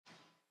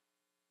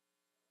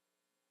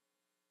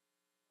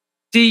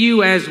See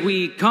you as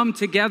we come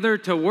together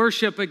to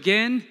worship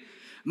again.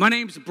 My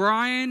name's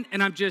Brian,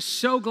 and I'm just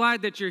so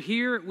glad that you're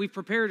here. We've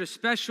prepared a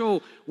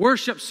special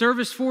worship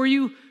service for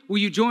you. Will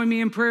you join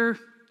me in prayer?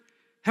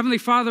 Heavenly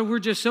Father, we're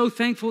just so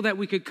thankful that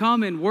we could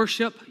come and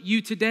worship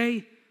you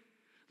today.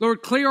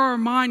 Lord, clear our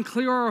mind,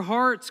 clear our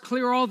hearts,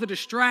 clear all the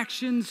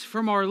distractions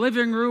from our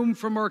living room,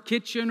 from our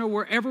kitchen, or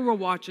wherever we're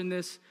watching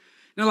this,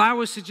 and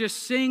allow us to just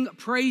sing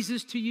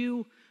praises to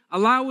you,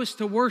 allow us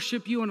to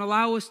worship you, and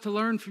allow us to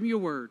learn from your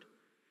word.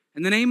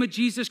 In the name of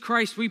Jesus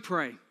Christ, we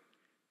pray.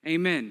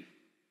 Amen.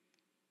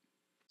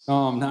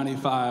 Psalm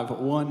 95,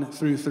 1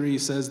 through 3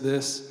 says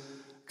this: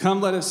 "Come,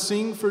 let us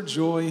sing for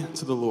joy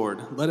to the Lord.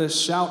 Let us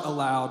shout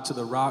aloud to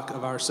the rock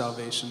of our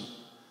salvation.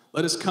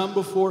 Let us come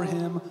before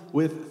him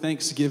with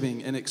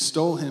thanksgiving and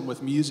extol him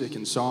with music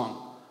and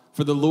song.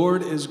 For the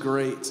Lord is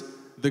great,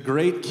 the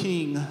great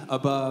King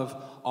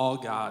above all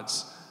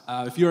gods."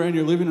 If you're in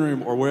your living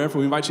room or wherever,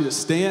 we invite you to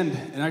stand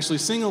and actually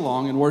sing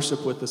along and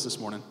worship with us this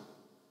morning.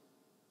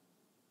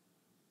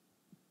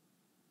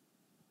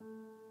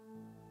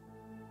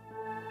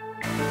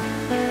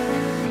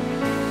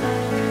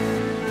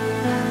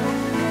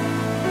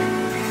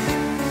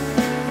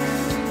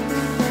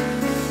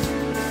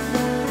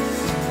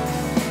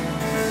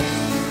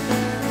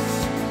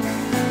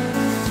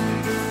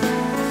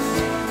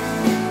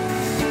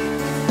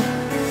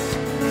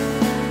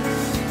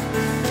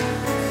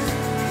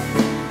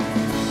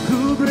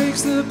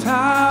 The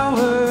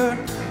power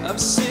of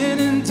sin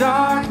and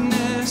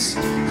darkness,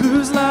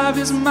 whose love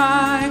is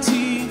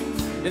mighty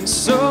and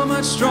so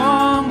much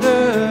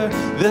stronger,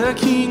 the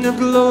King of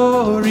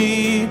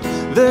glory,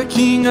 the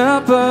King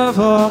above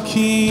all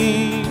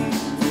kings,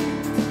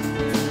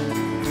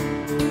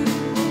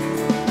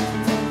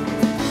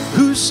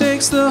 who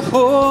shakes the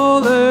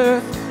whole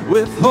earth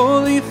with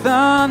holy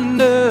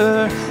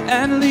thunder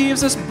and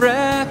leaves us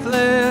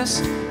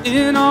breathless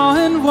in awe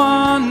and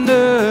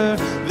wonder,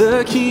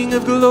 the King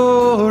of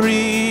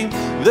glory,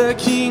 the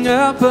King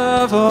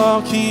above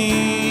all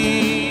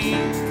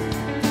kings.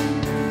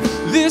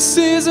 This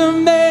is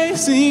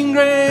amazing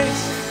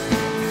grace.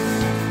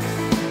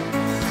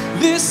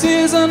 This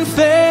is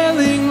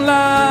unfailing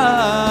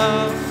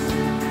love,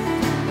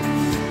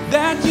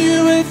 that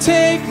you would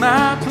take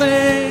my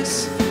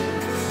place,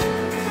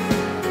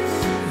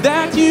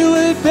 that you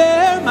would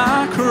bear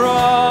my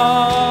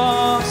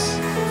cross.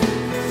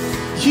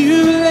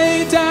 You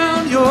laid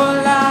down your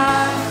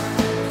life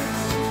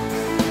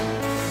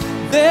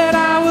that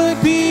I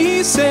would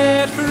be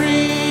set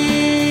free.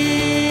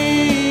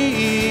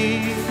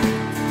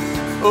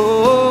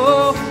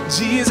 Oh,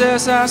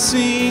 Jesus, I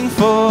sing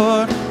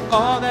for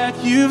all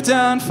that you've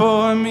done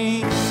for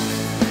me.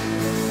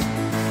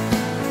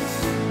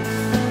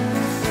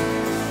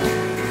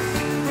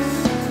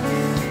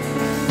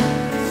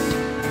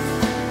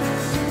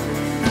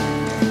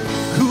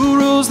 Who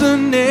rules the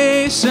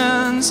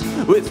nations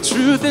with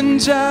truth and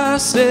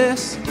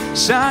justice,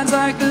 shines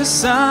like the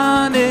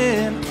sun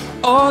in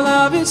all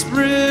of its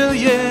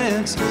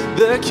brilliance,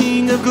 the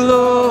King of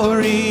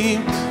glory,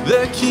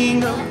 the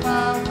King of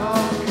power.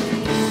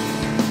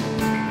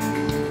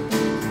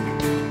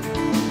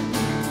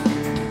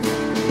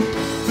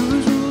 Who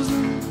rules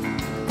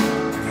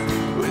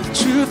with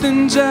truth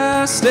and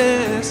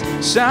justice,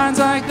 shines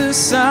like the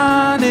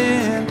sun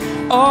in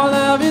all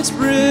of its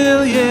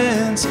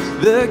brilliance,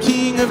 the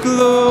King of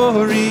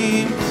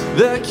glory,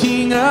 the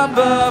King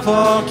above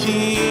all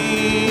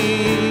kings.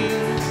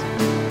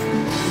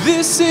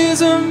 This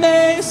is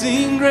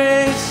amazing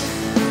grace.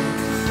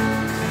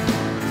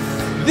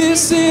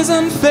 This is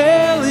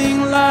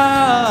unfailing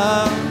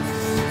love,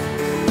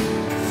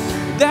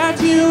 that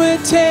you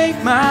would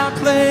take my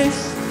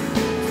place,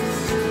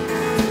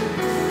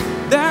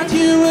 that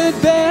you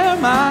would bear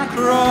my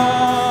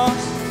cross.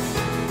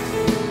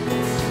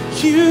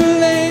 You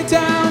laid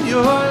down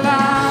your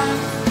life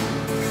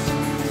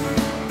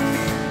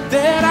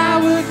that I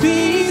would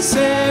be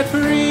set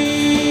free.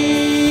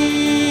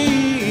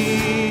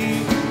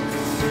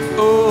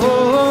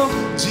 Oh,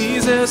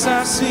 Jesus,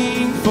 I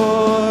sing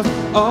for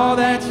all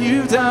that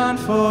you've done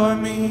for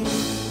me.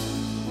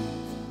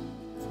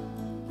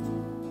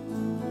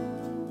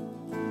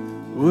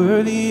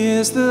 Worthy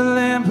is the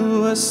Lamb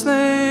who was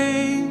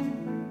slain.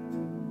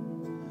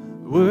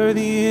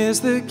 Worthy is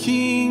the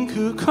King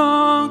who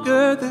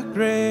conquered the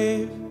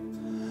grave.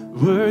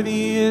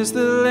 Worthy is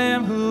the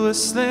Lamb who was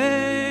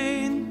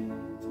slain.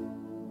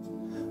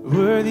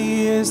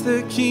 Worthy is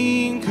the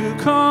King who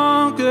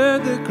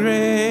conquered the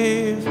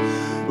grave.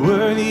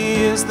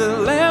 Worthy is the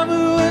Lamb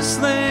who was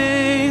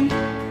slain.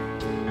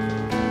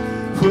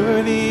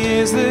 Worthy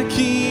is the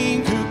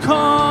King who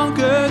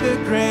conquered the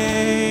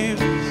grave.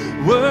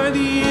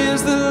 Worthy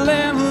is the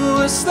Lamb who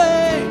was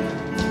slain.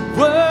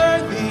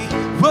 Worthy,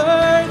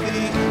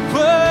 worthy,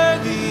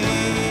 worthy.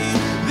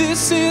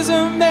 This is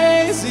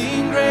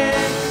amazing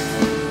grace.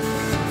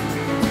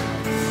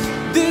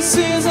 This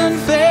is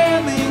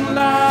unfailing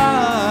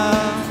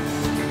love,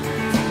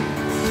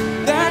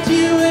 that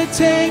you would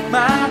take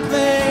my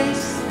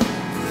place,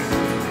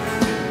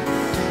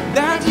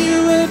 that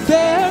you would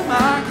bear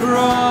my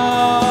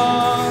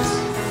cross.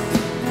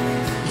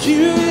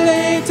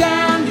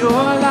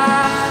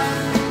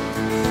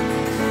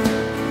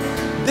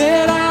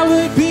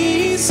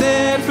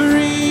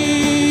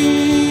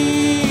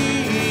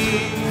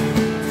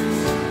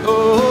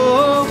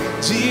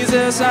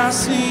 as I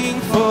sing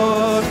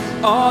for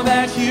all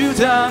that you've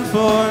done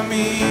for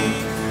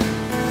me.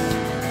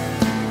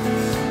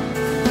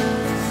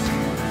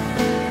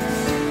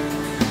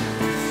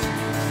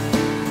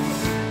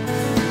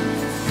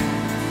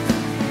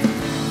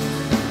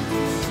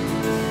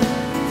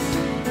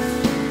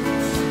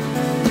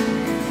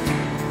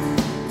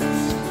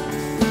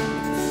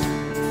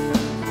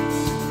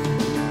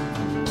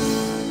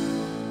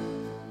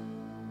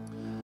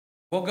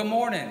 Well, good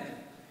morning.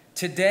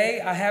 Today,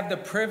 I have the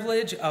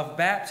privilege of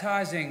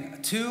baptizing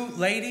two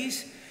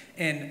ladies,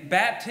 and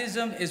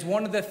baptism is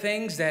one of the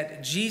things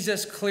that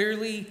Jesus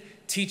clearly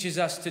teaches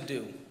us to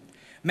do.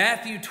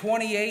 Matthew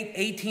 28,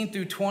 18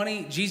 through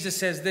 20, Jesus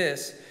says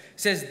this,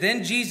 says,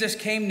 "Then Jesus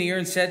came near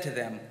and said to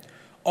them,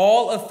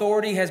 'All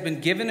authority has been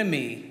given to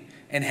me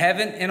in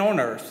heaven and on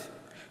earth.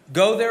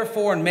 Go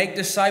therefore and make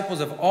disciples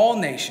of all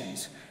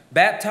nations,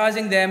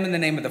 baptizing them in the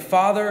name of the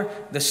Father,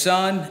 the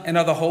Son, and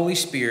of the Holy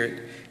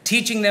Spirit,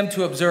 teaching them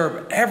to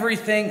observe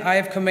everything I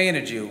have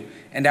commanded you.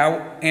 And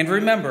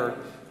remember,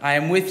 I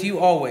am with you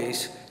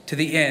always to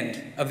the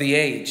end of the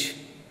age.'"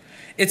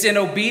 It's in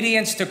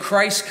obedience to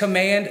Christ's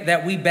command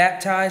that we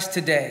baptize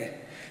today.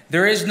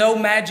 There is no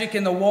magic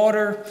in the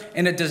water,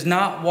 and it does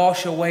not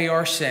wash away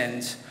our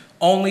sins.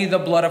 Only the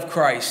blood of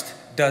Christ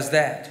does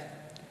that.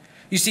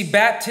 You see,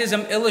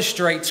 baptism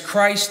illustrates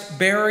Christ's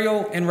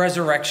burial and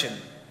resurrection.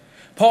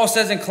 Paul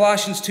says in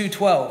Colossians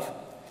 2:12,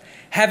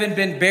 "Having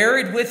been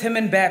buried with him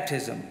in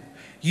baptism,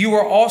 you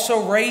were also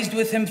raised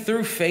with him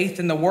through faith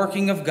in the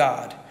working of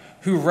God,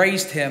 who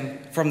raised him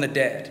from the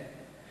dead."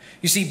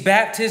 You see,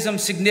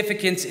 baptism's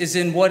significance is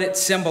in what it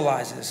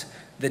symbolizes: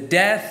 the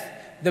death,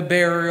 the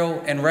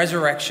burial, and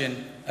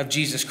resurrection of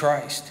Jesus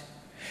Christ.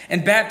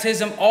 And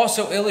baptism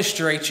also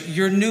illustrates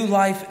your new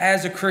life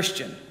as a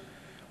Christian.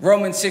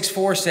 Romans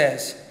 6:4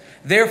 says,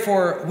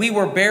 "Therefore we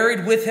were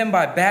buried with him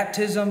by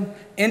baptism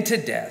into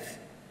death,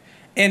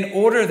 in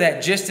order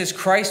that just as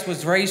Christ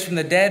was raised from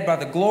the dead by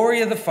the glory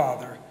of the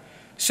Father,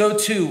 so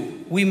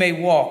too we may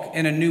walk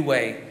in a new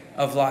way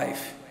of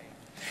life."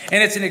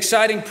 And it's an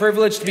exciting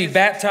privilege to be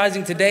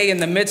baptizing today in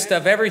the midst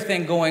of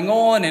everything going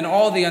on and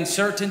all the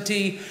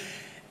uncertainty.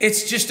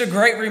 It's just a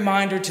great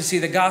reminder to see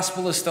the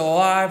gospel is still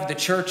alive, the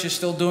church is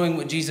still doing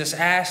what Jesus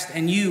asked,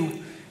 and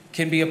you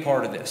can be a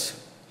part of this.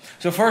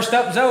 So first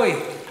up, Zoe.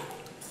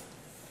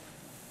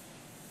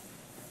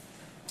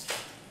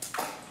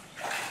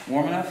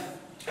 Warm enough?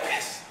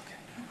 Yes. Okay.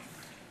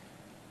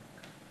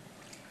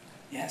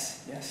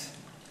 Yes.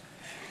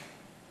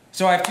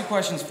 So I have two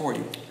questions for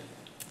you.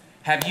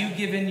 Have you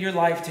given your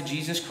life to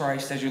Jesus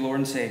Christ as your Lord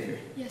and Savior?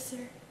 Yes,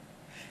 sir.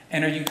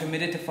 And are you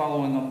committed to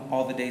following him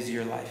all the days of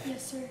your life?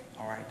 Yes, sir.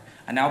 All right.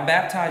 I now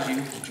baptize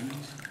you.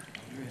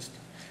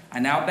 I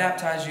now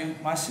baptize you,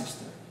 my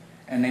sister,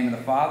 in the name of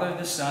the Father,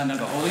 the Son, and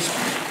the Holy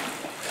Spirit.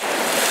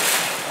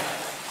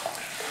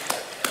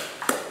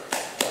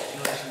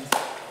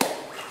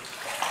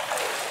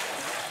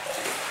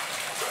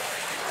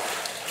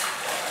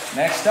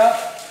 Next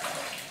up,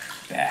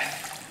 Beth.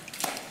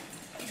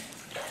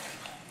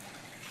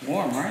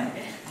 Warm, right?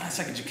 Oh, it's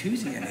like a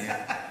jacuzzi in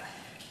here. A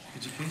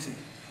jacuzzi.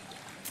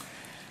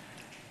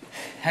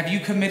 Have you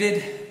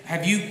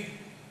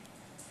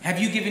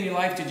given your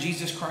life to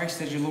Jesus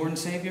Christ as your Lord and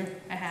Savior?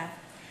 I have.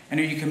 And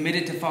are you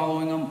committed to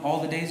following him all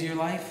the days of your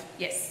life?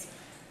 Yes.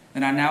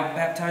 Then I now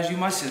baptize you,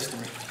 my sister.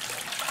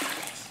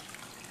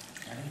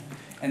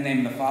 In the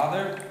name of the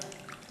Father,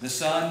 the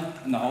Son,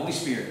 and the Holy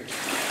Spirit.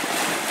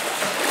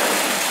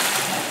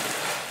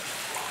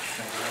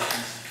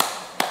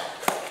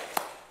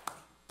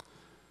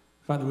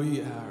 Father,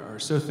 we are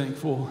so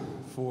thankful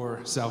for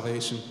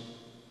salvation.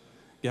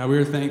 God, we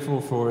are thankful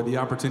for the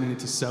opportunity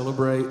to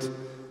celebrate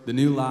the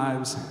new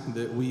lives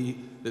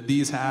that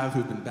these have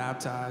who've been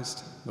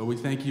baptized. But we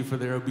thank you for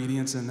their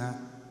obedience in that.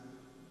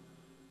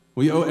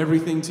 We owe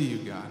everything to you,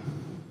 God.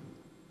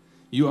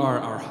 You are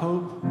our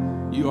hope.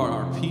 You are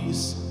our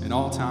peace in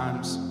all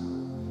times.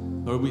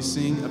 Lord, we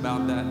sing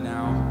about that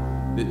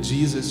now, that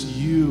Jesus,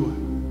 you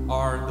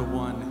are the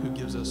one who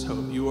gives us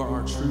hope. You are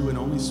our true and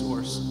only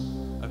source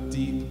of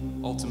deep,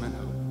 ultimate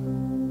hope.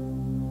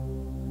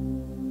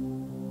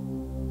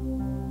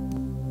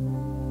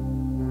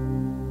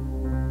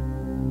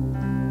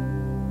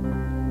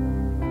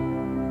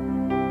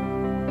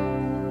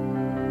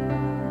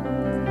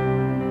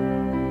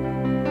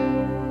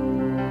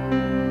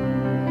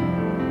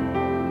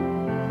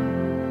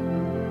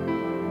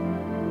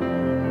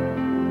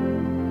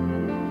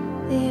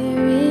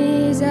 There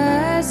is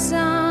a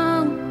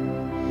song,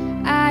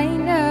 I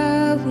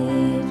know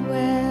it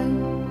well,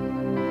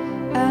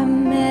 a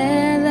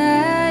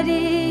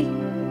melody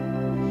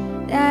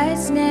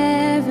that's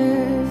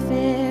never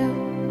failed.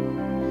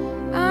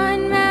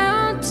 On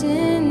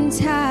mountains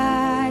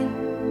high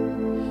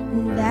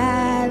and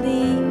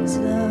valleys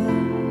low,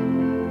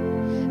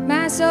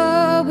 my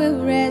soul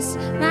will rest,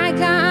 my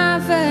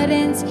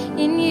confidence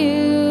in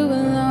you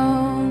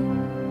alone.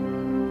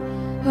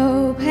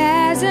 Hope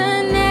has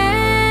a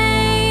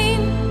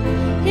name,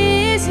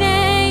 his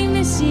name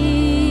is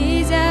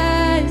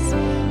Jesus,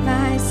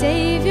 my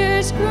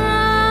Savior's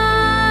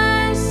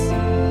cross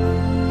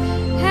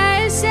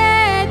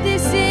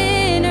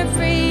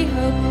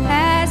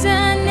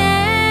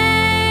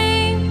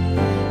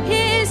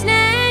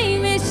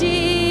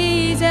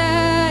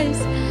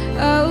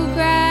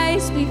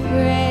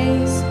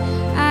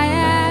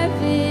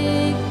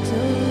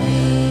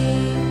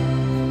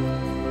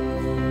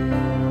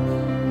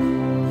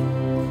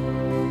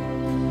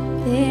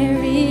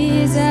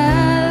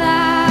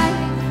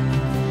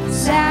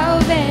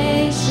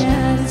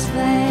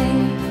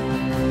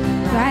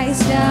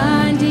Christ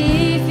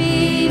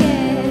undefeated,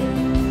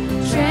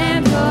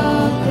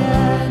 trampled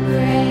the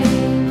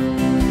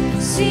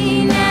grave.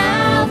 See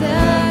now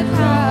the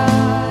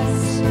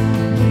cross,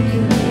 He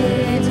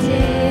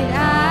lifted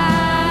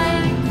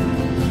high.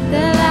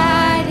 The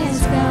light has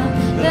come,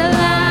 the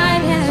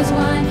light has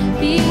won.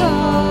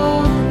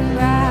 Behold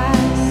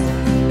Christ.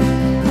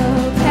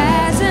 Hope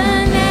has a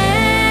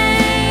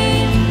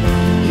name,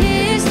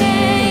 His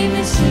name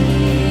is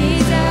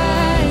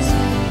Jesus,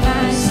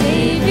 my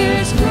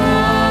Savior's cross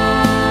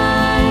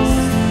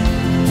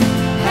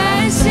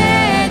has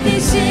set the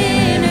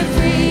sinner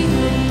free.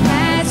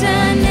 Has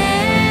a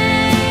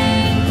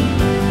name,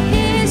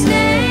 His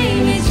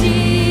name is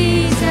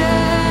Jesus.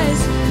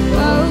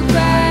 Oh,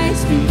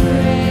 Christ be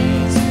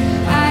praised,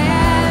 I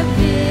have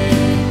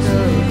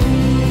victory.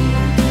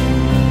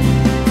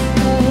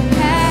 Hope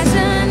has a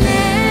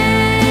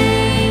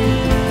name,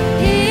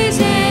 His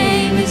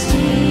name is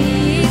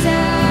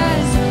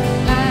Jesus,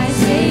 my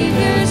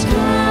Savior's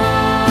cross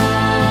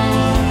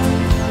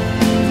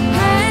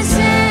has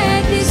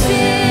set the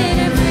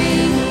sinner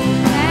free.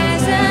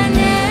 Has a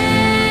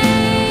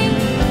name,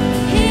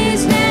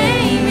 His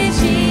name is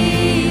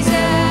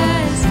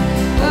Jesus.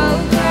 Oh,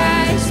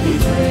 Christ be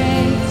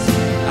praised,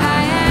 I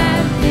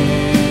have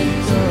victory.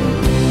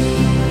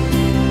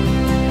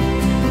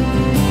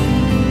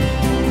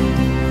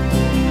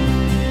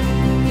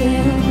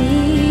 There'll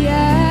be a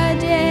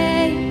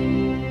day,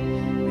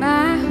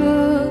 my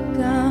hope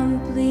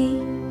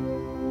complete.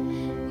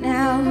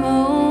 Now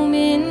home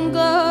in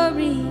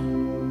glory,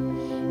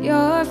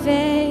 your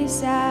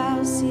face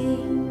I'll see.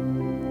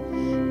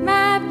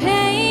 My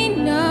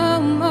pain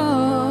no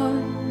more,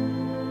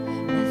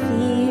 my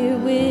fear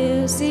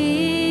will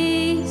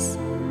cease.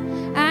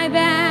 I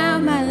bow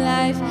my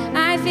life,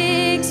 I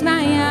fix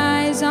my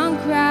eyes on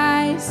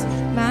Christ,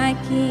 my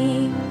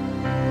King.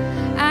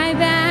 I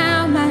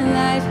bow my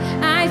life,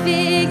 I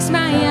fix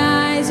my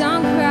eyes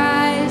on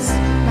Christ,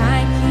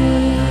 my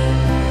King.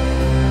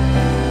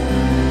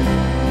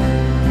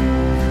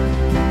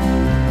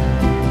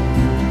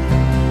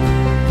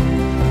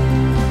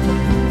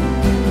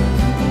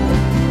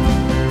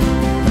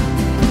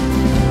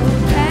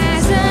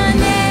 Has a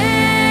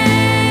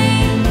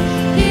name,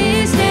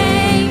 His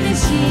name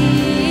is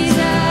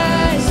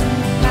Jesus,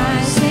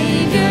 my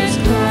Savior's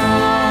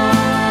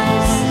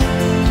cross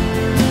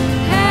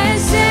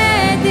has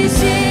set the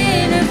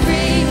sinner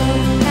free.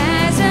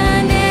 Has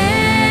a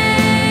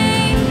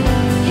name,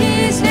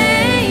 His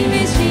name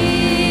is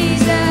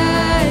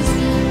Jesus.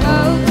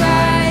 Oh,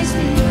 Christ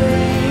be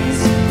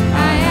praised,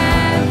 I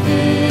have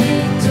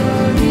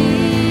victory.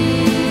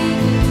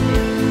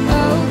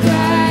 Oh,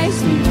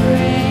 Christ be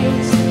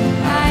praised,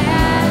 I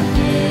have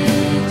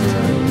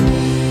victory.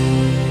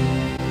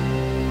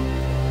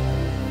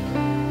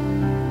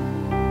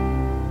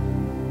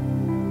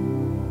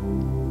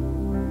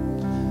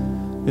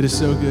 It is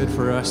so good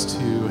for us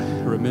to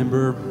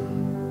remember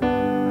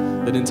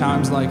that in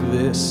times like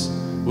this,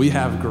 we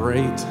have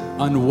great,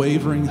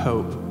 unwavering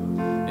hope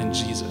in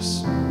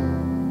Jesus.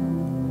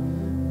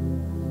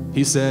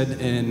 He said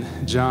in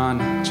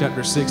John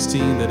chapter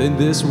 16 that in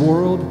this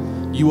world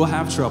you will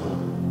have trouble.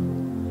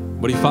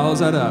 But he follows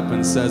that up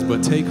and says,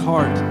 but take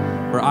heart,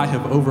 for I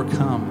have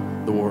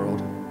overcome the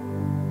world.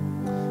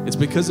 It's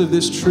because of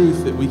this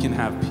truth that we can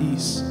have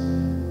peace,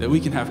 that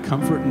we can have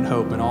comfort and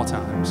hope in all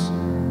times.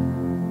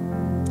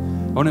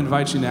 I want to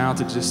invite you now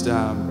to just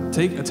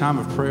take a time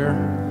of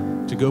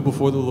prayer to go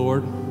before the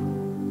Lord.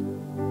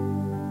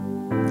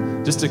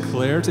 Just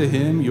declare to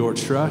Him your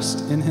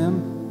trust in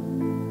Him.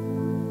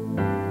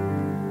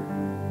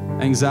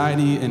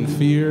 Anxiety and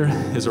fear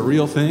is a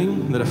real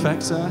thing that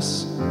affects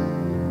us,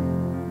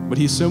 but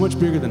He's so much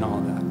bigger than all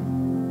of that.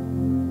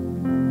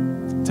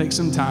 Take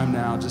some time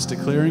now just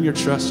declaring your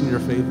trust and your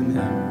faith in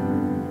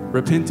Him,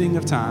 repenting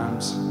of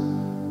times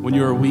when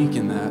you are weak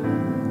in that,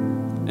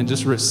 and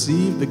just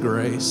receive the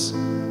grace,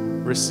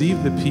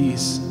 receive the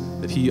peace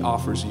that He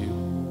offers you.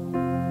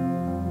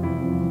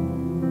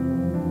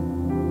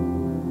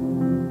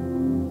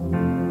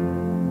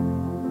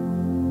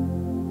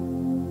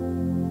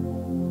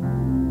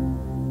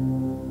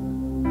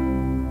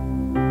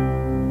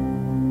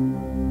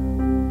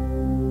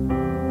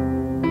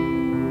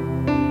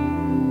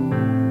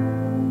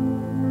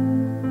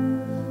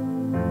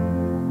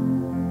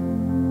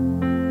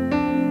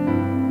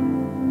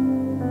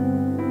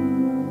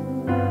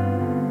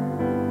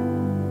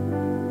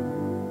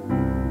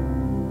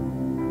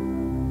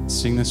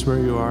 Sing this where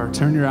you are.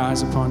 Turn your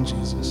eyes upon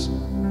Jesus.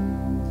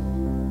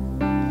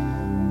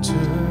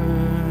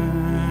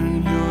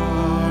 Turn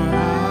your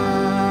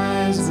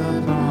eyes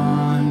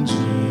upon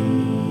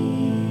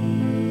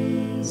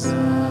Jesus.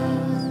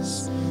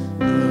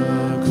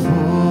 Look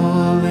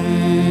full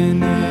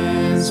in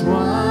His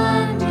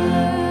wonderful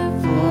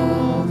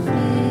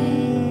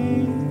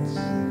face,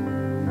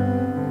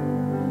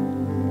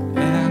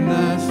 and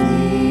the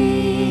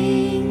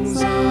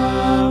things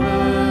of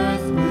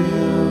earth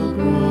will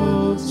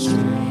grow strangely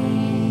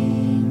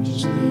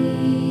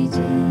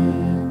dim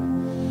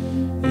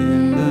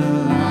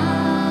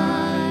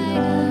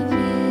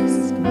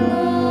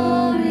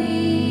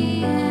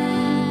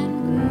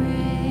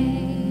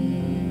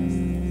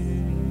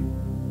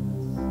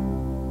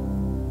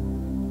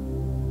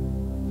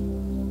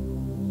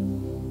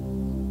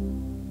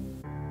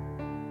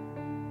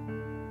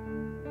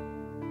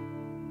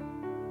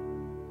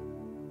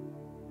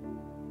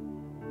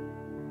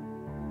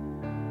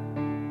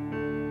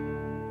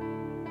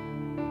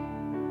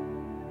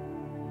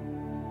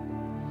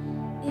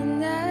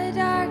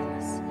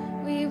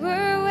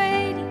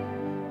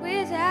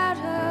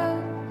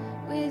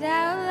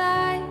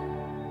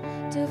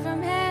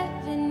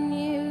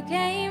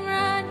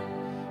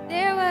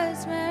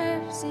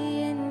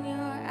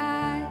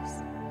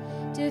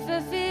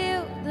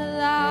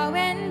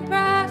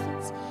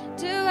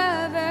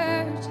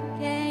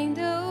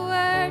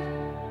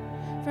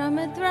from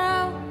a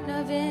throne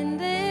of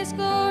endless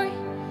glory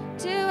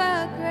to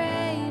a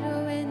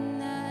cradle in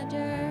the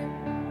dirt.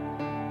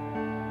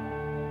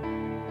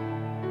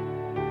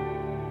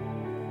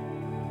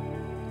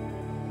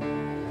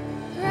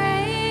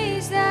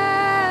 Praise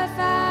the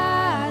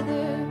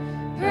Father,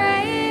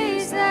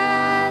 praise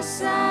the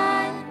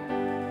Son,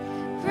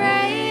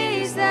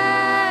 praise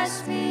the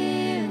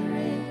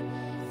Spirit,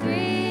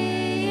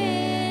 three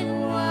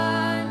in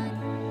one.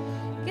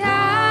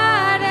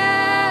 God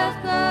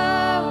of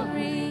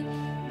glory,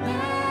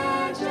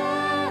 majesty,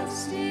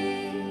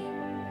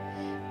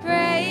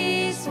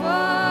 praise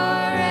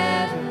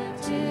forever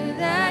to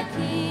the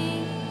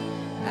King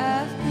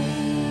of Kings.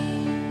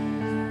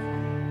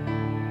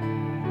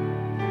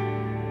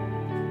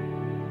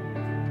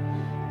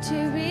 To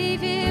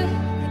reveal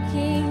the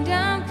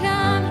kingdom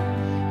coming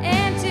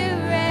and to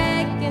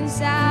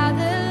reconcile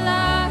the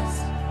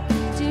lost,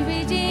 to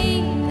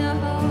redeem the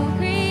whole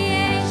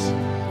creation.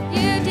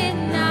 You did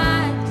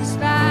not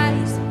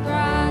despise the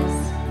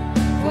cross,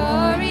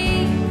 for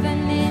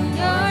even in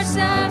your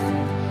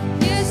suffering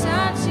you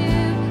saw to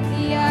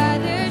the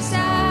other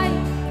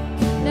side,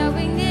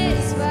 knowing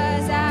this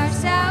was our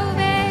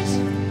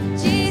salvation.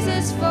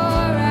 Jesus, for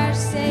our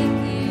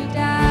sake you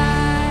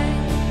died.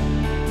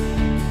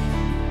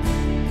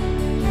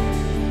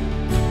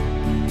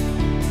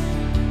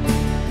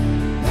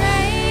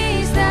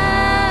 Praise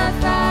the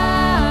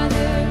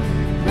Father,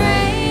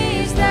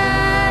 praise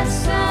the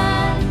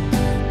Son,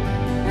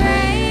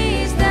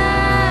 praise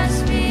the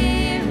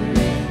Spirit,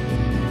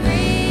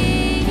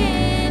 three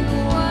in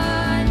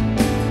one.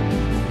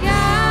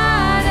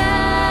 God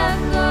of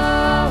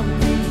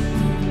glory,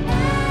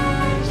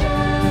 majesty,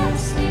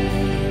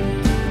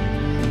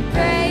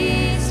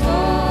 praise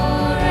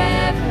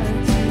forever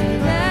to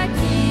the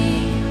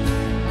King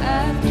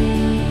of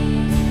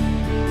Kings.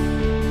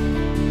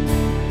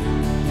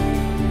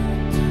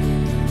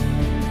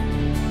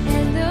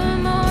 In the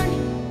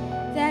morning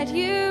that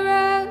you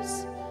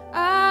rose,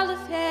 all of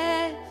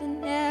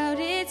heaven held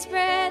its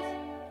breath,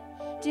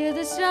 till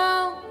the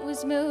stone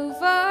was moved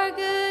for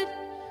good,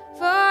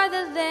 for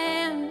the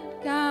Lamb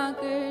had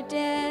conquered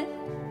death.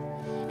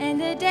 And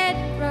the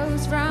dead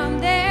rose from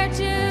their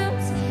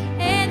tombs,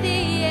 and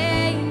the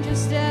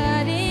angels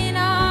stood in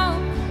awe,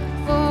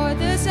 for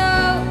the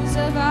souls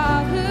of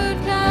all who'd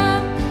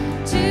come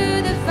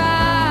to the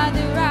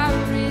Father are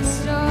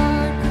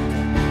restored.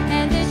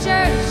 And the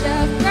church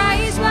of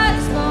Christ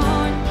was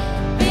born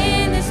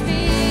in the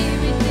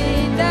Spirit,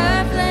 in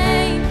the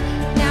flame.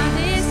 Now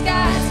this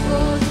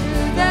gospel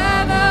through the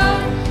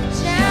bone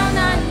shall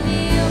not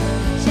kneel,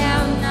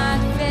 shall not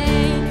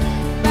faint.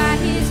 By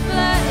his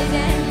blood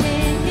and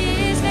in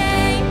his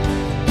name,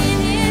 in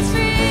his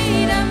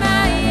freedom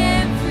I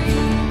am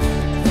free.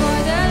 For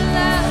the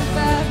love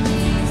of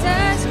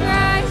Jesus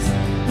Christ,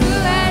 who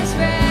has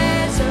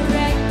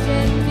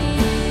resurrected me.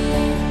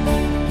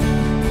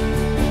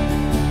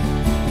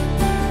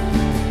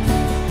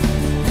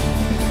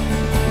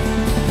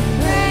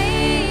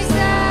 Praise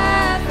the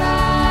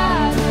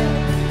Father,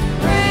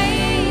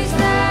 praise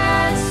the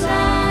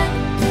Son,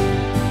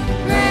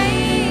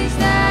 praise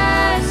the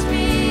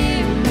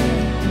Spirit,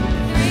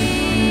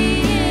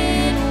 three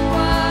in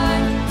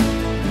one.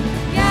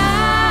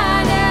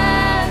 God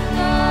of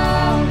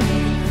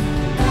glory,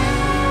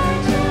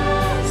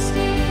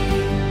 majesty,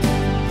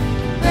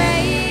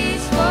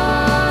 praise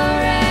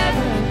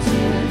forever to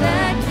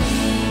the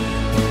King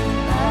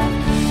of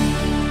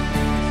Kings.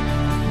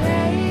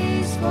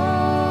 Praise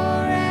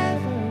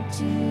forever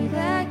to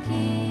the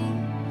King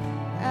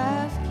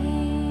of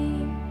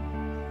Kings.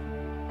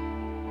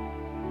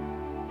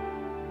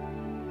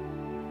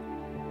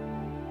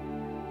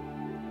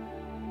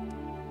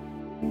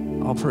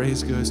 All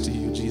praise goes to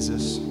you,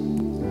 Jesus.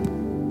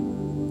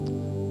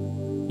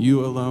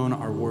 You alone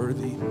are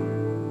worthy.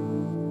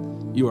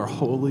 You are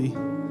holy.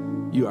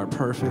 You are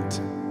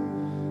perfect.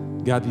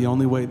 God, the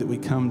only way that we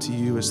come to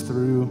you is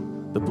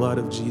through the blood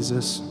of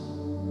Jesus.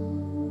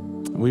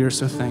 We are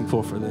so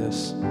thankful for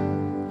this.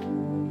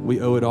 We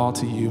owe it all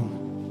to you.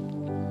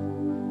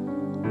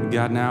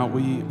 God, now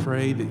we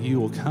pray that you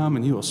will come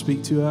and you will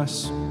speak to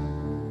us.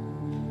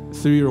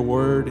 Through your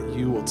word,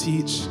 you will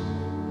teach,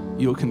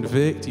 you will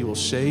convict, you will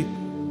shape.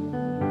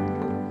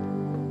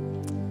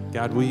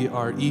 God, we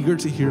are eager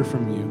to hear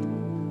from you.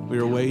 We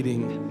are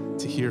waiting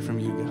to hear from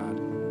you, God.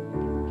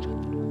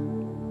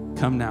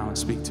 Come now and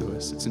speak to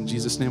us. It's in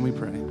Jesus' name we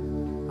pray.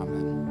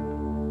 Amen.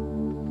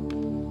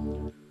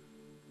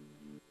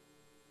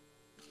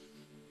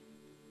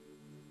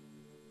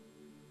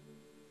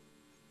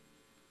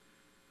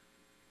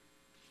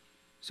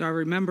 So I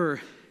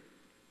remember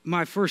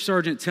my first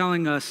sergeant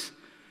telling us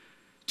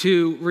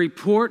to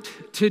report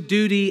to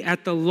duty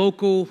at the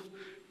local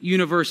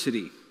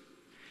university.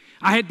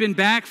 I had been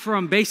back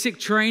from basic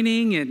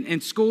training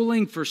and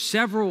schooling for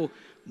several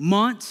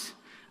months.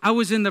 I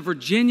was in the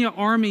Virginia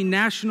Army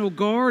National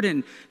Guard,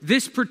 and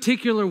this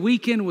particular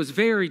weekend was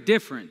very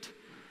different.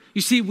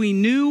 You see, we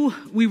knew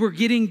we were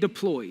getting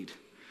deployed.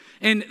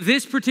 And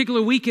this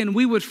particular weekend,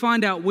 we would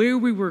find out where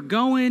we were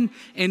going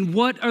and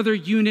what other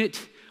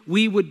unit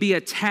we would be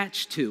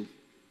attached to.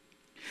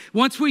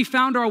 Once we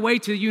found our way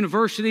to the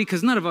university,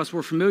 because none of us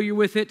were familiar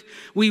with it,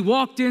 we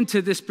walked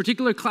into this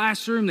particular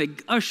classroom. They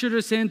ushered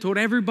us in, told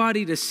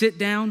everybody to sit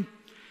down.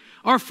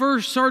 Our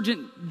first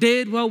sergeant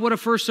did, well, what a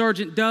first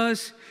sergeant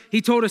does.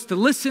 He told us to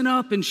listen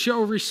up and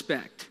show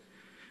respect,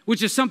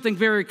 which is something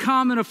very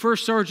common a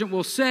first sergeant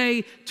will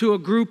say to a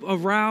group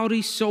of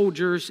rowdy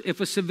soldiers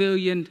if a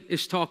civilian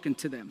is talking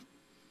to them.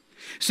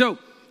 So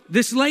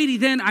this lady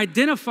then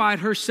identified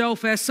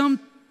herself as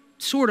some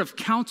sort of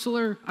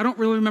counselor. I don't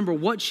really remember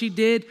what she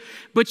did,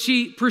 but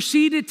she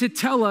proceeded to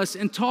tell us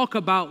and talk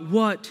about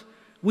what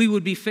we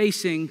would be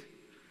facing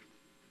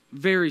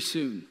very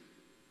soon.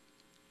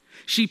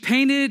 She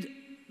painted,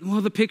 well,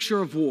 the picture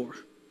of war.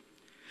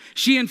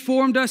 She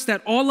informed us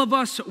that all of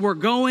us were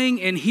going,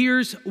 and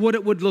here's what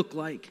it would look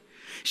like.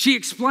 She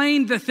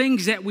explained the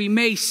things that we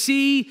may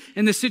see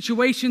and the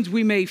situations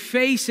we may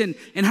face and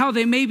how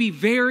they may be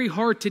very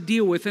hard to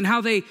deal with and how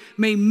they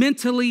may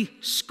mentally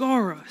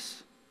scar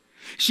us.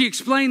 She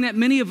explained that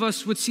many of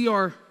us would see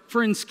our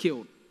friends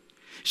killed.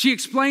 She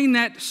explained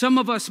that some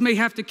of us may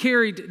have to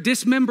carry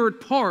dismembered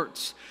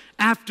parts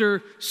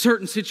after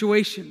certain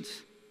situations.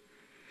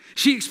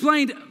 She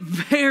explained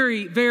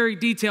very, very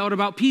detailed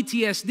about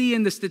PTSD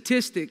and the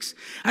statistics.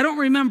 I don't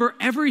remember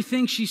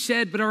everything she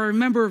said, but I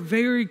remember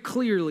very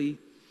clearly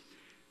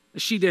that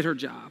she did her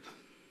job.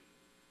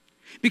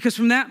 Because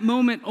from that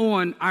moment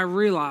on, I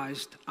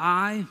realized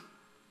I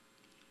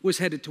was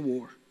headed to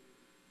war.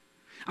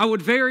 I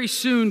would very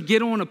soon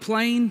get on a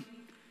plane,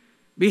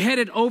 be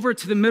headed over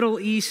to the Middle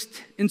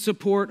East in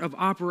support of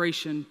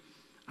Operation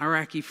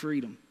Iraqi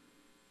Freedom.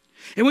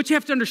 And what you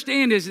have to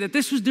understand is that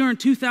this was during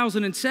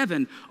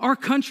 2007. Our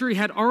country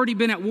had already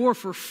been at war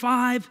for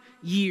 5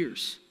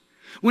 years.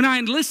 When I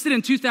enlisted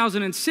in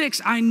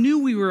 2006, I knew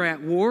we were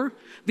at war.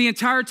 The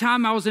entire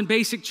time I was in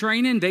basic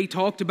training, they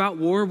talked about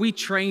war. We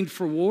trained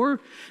for war.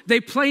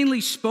 They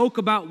plainly spoke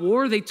about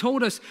war. They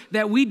told us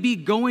that we'd be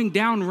going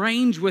down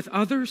range with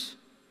others.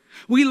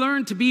 We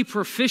learned to be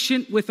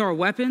proficient with our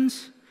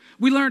weapons.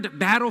 We learned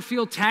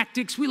battlefield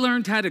tactics. We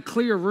learned how to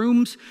clear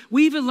rooms.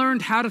 We even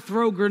learned how to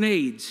throw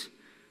grenades,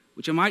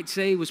 which I might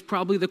say was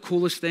probably the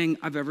coolest thing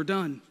I've ever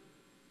done.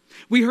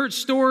 We heard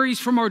stories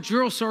from our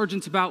drill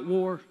sergeants about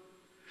war.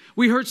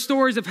 We heard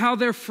stories of how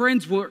their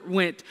friends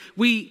went.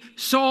 We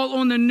saw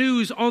on the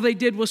news all they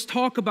did was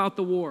talk about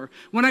the war.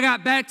 When I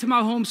got back to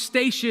my home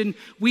station,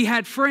 we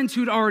had friends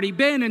who'd already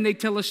been, and they'd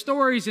tell us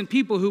stories, and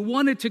people who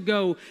wanted to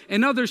go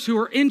and others who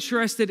were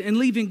interested in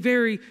leaving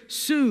very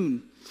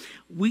soon.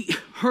 We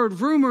heard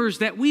rumors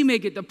that we may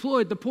get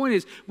deployed. The point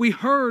is, we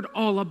heard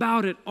all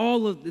about it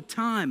all of the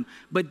time.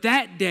 But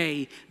that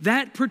day,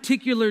 that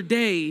particular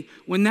day,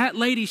 when that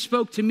lady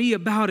spoke to me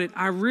about it,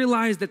 I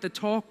realized that the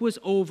talk was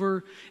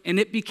over and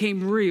it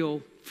became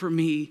real for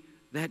me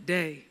that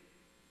day.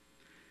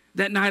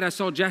 That night I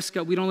saw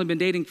Jessica. We'd only been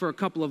dating for a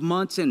couple of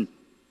months, and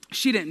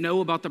she didn't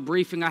know about the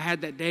briefing I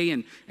had that day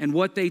and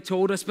what they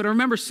told us. But I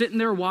remember sitting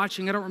there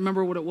watching. I don't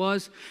remember what it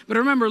was, but I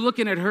remember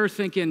looking at her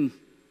thinking,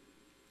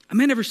 I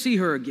may never see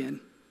her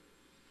again.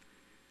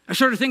 I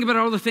started thinking about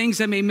all the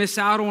things I may miss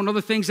out on, all the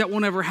things that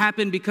won't ever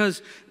happen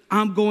because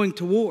I'm going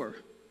to war.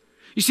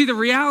 You see, the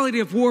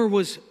reality of war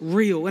was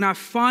real, and I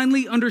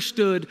finally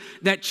understood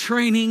that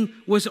training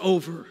was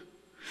over.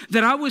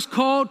 That I was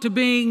called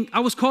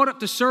up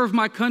to serve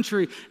my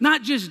country,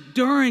 not just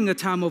during a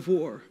time of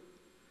war,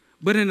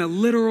 but in a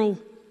literal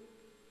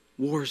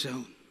war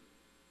zone.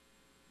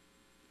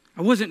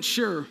 I wasn't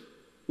sure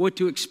what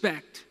to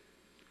expect,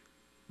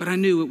 but I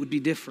knew it would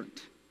be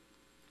different.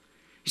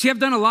 You see, I've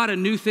done a lot of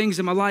new things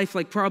in my life,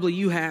 like probably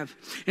you have.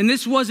 And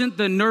this wasn't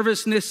the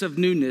nervousness of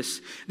newness.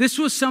 This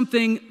was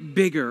something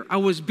bigger. I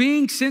was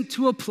being sent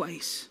to a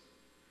place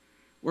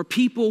where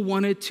people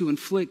wanted to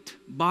inflict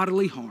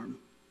bodily harm.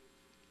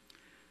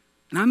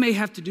 And I may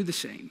have to do the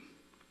same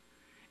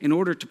in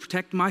order to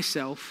protect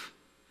myself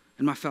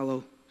and my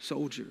fellow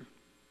soldier.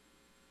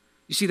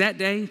 You see, that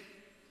day,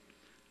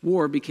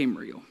 war became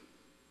real.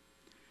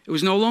 It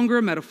was no longer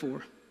a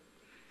metaphor.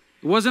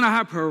 It wasn't a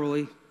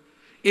hyperbole.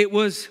 It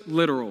was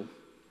literal.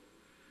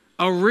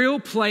 A real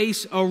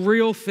place, a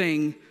real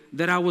thing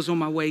that I was on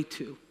my way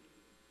to.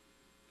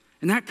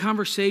 And that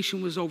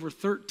conversation was over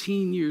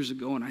 13 years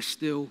ago, and I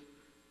still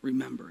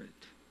remember it.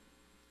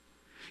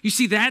 You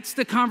see, that's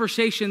the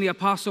conversation the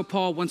Apostle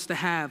Paul wants to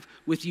have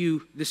with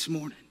you this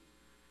morning.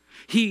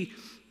 He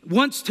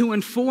wants to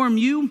inform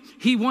you.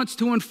 He wants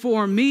to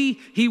inform me.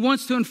 He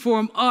wants to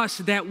inform us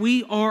that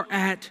we are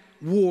at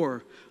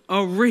war.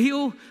 A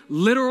real,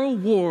 literal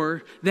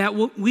war that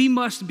we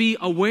must be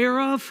aware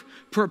of,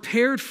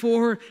 prepared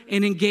for,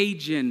 and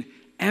engage in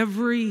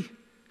every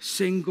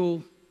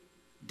single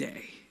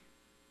day.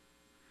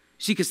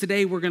 See, because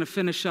today we're going to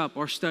finish up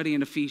our study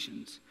in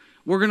Ephesians.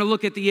 We're going to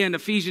look at the end,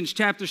 Ephesians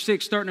chapter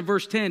 6, starting at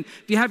verse 10.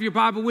 If you have your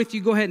Bible with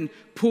you, go ahead and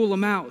pull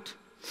them out.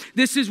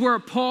 This is where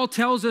Paul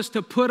tells us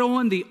to put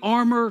on the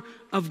armor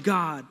of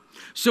God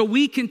so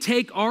we can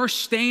take our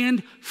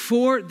stand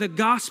for the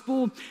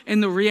gospel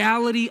and the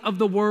reality of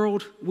the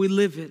world we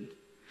live in.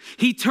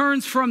 He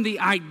turns from the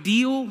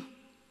ideal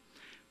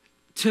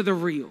to the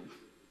real.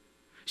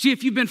 See,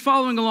 if you've been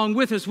following along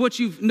with us, what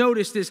you've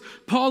noticed is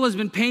Paul has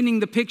been painting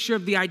the picture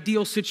of the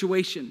ideal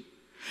situation.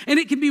 And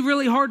it can be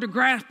really hard to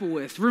grapple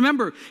with.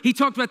 Remember, he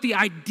talked about the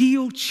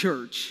ideal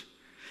church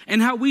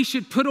and how we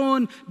should put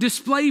on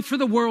display for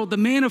the world the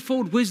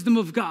manifold wisdom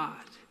of God.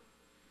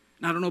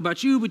 And I don't know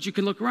about you, but you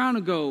can look around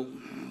and go,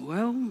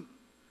 well,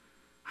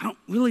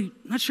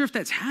 not sure if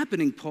that's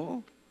happening,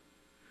 Paul.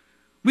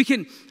 We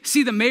can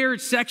see the marriage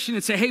section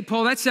and say, hey,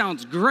 Paul, that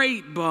sounds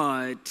great,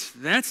 but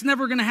that's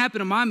never going to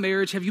happen in my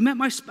marriage. Have you met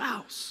my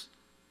spouse?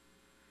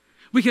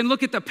 We can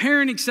look at the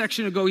parenting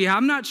section and go, yeah,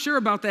 I'm not sure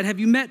about that. Have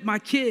you met my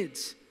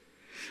kids?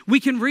 We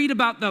can read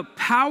about the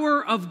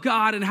power of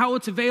God and how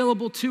it's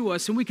available to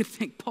us. And we could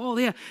think, Paul,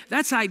 yeah,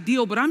 that's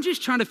ideal, but I'm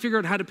just trying to figure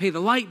out how to pay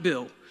the light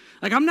bill.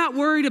 Like, I'm not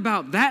worried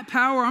about that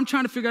power. I'm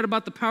trying to figure out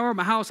about the power of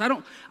my house. I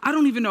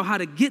don't even know how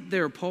to get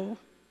there, Paul.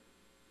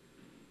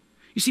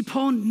 You see,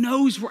 Paul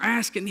knows we're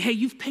asking, hey,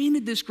 you've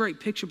painted this great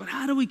picture, but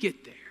how do we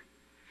get there?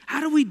 How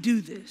do we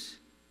do this?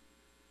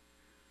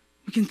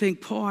 We can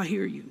think, Paul, I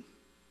hear you.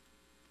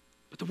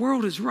 But the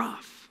world is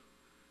rough.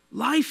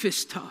 Life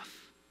is tough.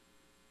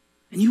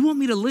 And you want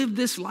me to live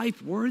this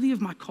life worthy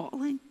of my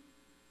calling?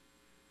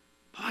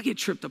 Paul, I get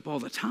tripped up all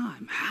the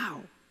time.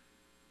 How?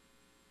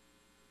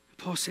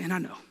 Paul's saying, I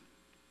know.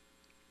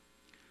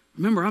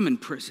 Remember, I'm in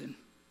prison.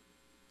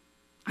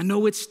 I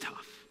know it's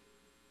tough.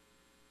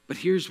 But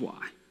here's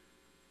why.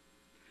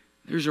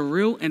 There's a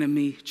real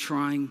enemy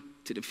trying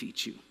to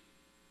defeat you.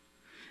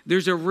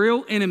 There's a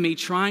real enemy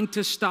trying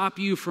to stop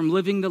you from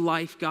living the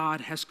life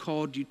God has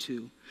called you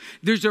to.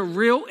 There's a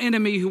real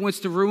enemy who wants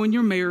to ruin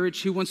your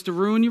marriage, who wants to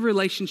ruin your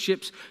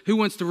relationships, who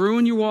wants to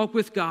ruin your walk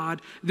with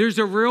God. There's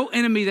a real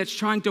enemy that's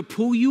trying to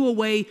pull you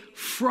away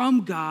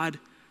from God.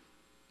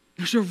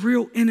 There's a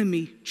real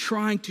enemy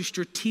trying to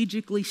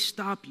strategically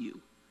stop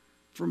you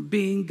from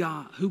being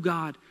God, who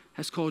God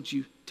has called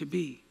you to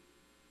be.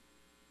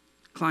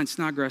 Klein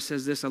Snodgrass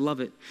says this, I love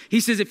it.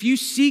 He says, if you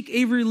seek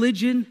a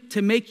religion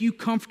to make you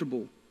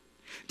comfortable,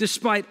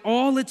 despite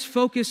all its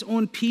focus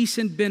on peace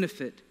and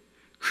benefit,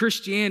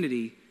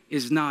 Christianity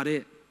is not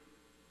it.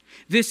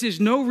 This is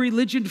no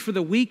religion for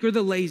the weak or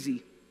the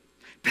lazy.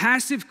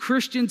 Passive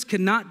Christians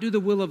cannot do the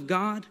will of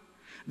God.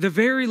 The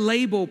very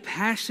label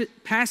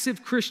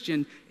passive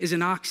Christian is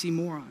an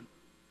oxymoron.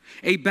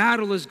 A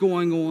battle is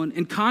going on,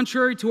 and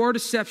contrary to our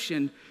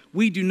deception,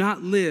 we do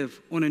not live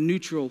on a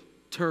neutral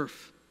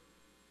turf.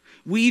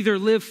 We either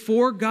live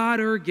for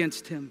God or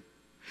against him.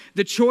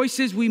 The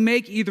choices we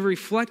make either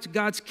reflect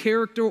God's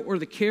character or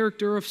the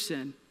character of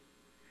sin.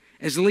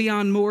 As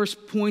Leon Morris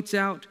points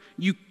out,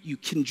 you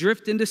can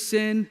drift into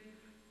sin,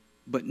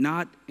 but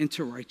not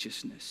into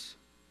righteousness.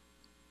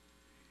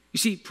 You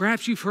see,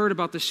 perhaps you've heard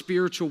about the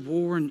spiritual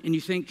war and you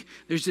think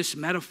there's this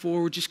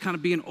metaphor, we're just kind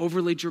of being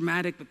overly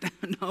dramatic, but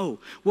no.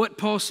 What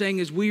Paul's saying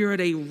is we are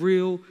at a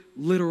real,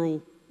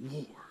 literal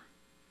war.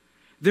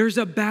 There's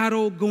a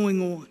battle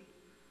going on.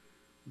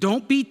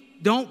 Don't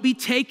be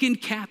taken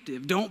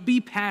captive. Don't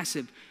be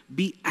passive.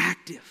 Be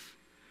active,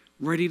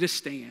 ready to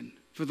stand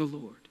for the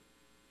Lord.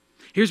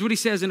 Here's what he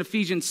says in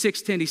Ephesians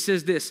 6:10. He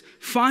says this,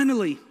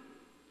 finally,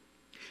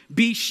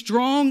 be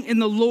strong in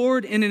the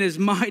Lord and in his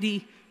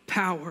mighty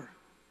power.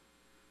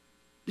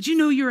 Did you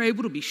know you're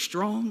able to be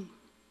strong?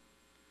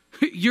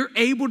 You're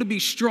able to be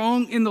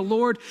strong in the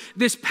Lord.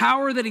 This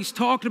power that he's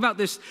talked about,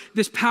 this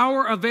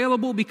power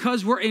available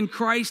because we're in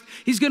Christ,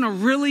 he's going to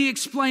really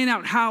explain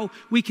out how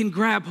we can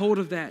grab hold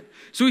of that.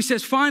 So he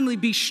says, finally,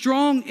 be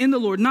strong in the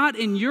Lord, not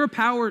in your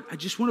power. I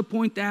just want to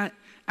point that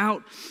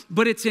out,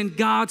 but it's in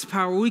God's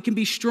power. We can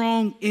be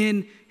strong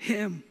in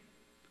him.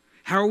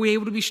 How are we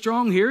able to be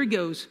strong? Here he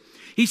goes.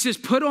 He says,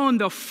 put on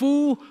the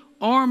full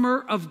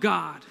armor of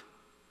God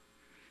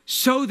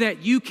so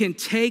that you can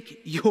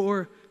take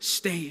your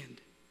stand.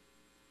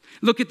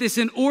 Look at this.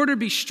 In order to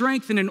be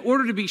strengthened, in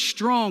order to be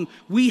strong,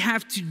 we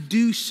have to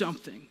do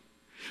something.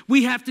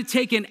 We have to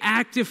take an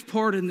active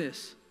part in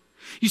this.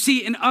 You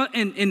see, in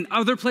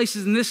other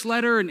places in this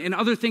letter and in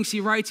other things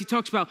he writes, he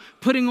talks about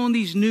putting on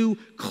these new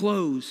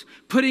clothes,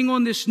 putting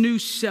on this new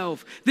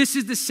self. This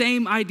is the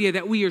same idea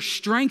that we are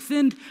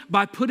strengthened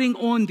by putting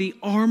on the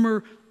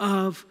armor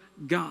of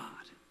God.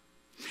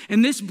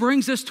 And this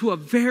brings us to a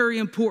very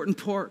important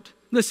part.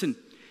 Listen,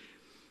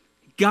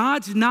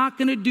 God's not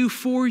going to do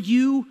for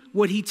you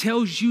what he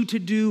tells you to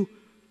do.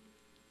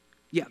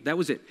 Yeah, that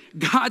was it.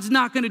 God's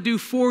not going to do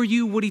for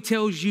you what he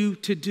tells you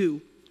to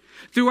do.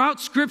 Throughout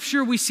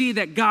Scripture, we see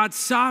that God's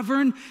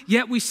sovereign,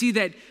 yet we see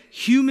that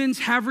humans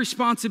have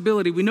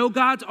responsibility. We know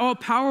God's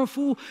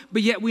all-powerful,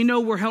 but yet we know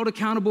we're held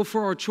accountable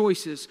for our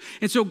choices.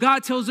 And so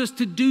God tells us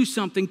to do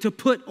something, to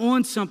put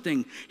on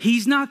something.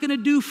 He's not going to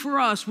do for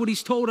us what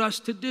he's told us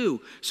to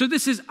do. So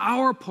this is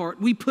our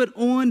part. We put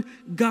on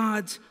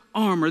God's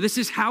armor. This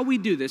is how we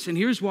do this, and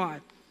here's why.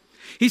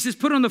 He says,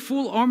 put on the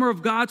full armor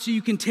of God so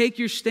you can take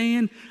your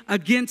stand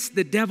against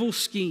the devil's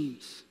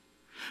schemes.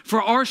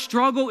 For our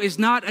struggle is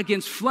not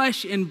against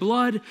flesh and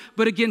blood,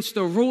 but against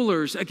the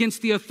rulers,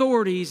 against the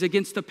authorities,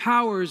 against the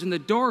powers in the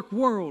dark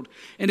world,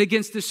 and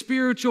against the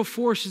spiritual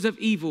forces of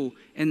evil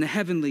in the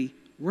heavenly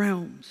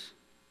realms.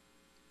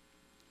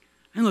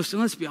 And listen,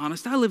 let's be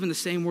honest, I live in the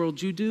same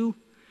world you do.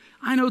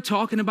 I know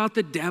talking about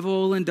the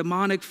devil and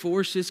demonic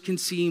forces can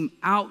seem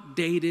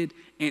outdated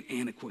and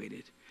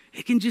antiquated.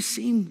 It can just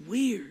seem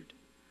weird.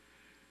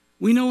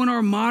 We know in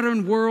our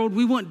modern world,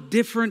 we want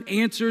different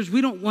answers.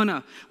 We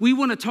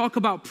want to talk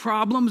about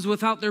problems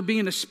without there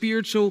being a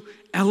spiritual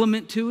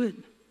element to it.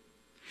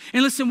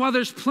 And listen, while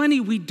there's plenty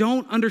we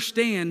don't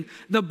understand,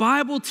 the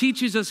Bible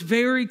teaches us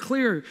very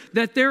clear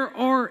that there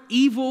are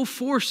evil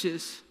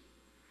forces.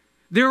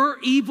 There are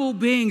evil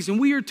beings, and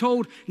we are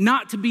told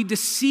not to be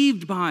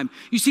deceived by them.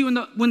 You see,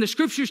 when the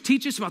scriptures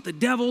teach us about the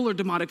devil or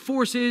demonic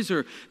forces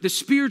or the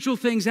spiritual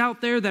things out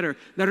there that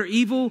are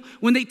evil,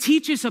 when they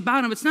teach us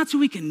about them, it's not so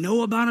we can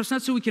know about them. It's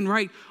not so we can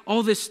write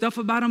all this stuff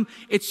about them.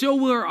 It's so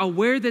we're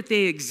aware that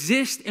they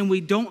exist and we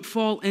don't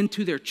fall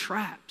into their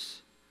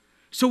traps.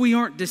 So we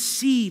aren't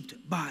deceived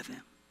by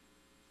them.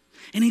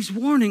 And he's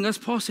warning us,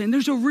 Paul saying,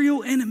 there's a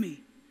real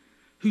enemy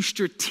who's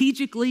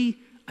strategically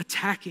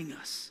attacking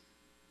us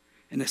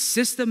in a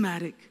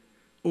systematic,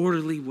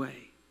 orderly way.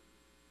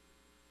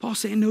 Paul's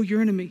saying, know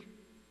your enemy.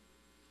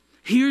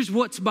 Here's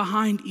what's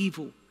behind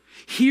evil.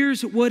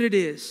 Here's what it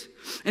is.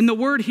 And the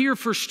word here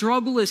for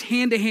struggle is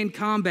hand-to-hand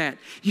combat.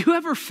 You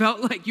ever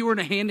felt like you were in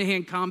a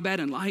hand-to-hand combat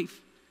in life?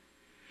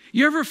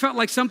 You ever felt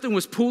like something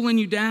was pulling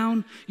you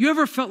down? You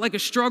ever felt like a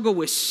struggle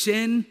with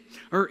sin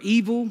or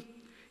evil?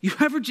 You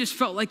ever just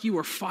felt like you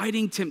were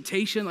fighting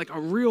temptation, like a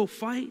real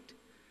fight?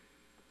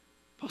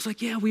 Paul's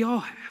like, yeah, we all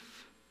have.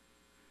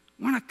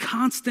 We're in a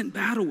constant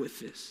battle with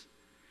this.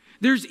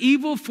 There's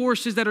evil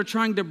forces that are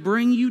trying to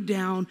bring you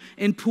down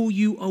and pull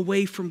you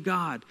away from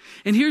God.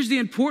 And here's the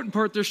important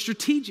part, they're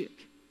strategic.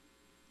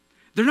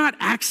 They're not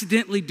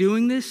accidentally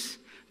doing this.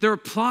 They're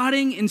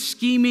plotting and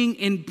scheming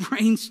and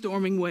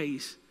brainstorming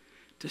ways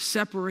to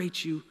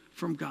separate you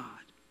from God,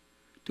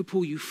 to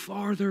pull you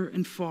farther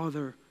and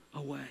farther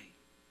away.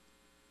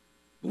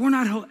 But we're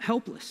not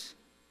helpless.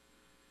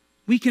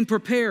 We can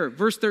prepare.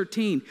 Verse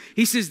 13,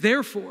 he says,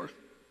 therefore,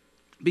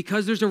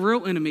 because there's a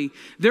real enemy,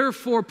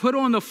 therefore put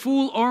on the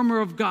full armor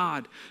of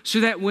God,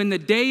 so that when the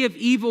day of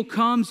evil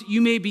comes,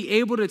 you may be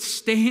able to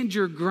stand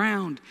your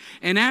ground.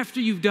 And after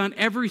you've done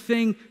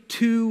everything,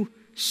 to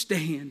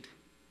stand.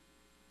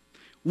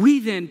 We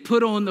then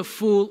put on the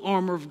full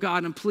armor of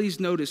God. And please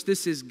notice,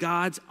 this is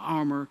God's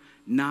armor,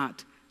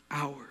 not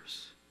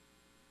ours.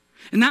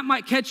 And that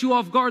might catch you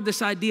off guard,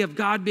 this idea of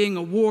God being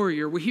a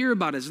warrior. We hear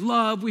about his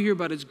love. We hear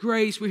about his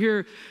grace. We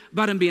hear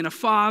about him being a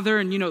father.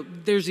 And,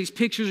 there's these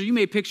pictures. Or you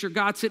may picture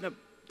God sitting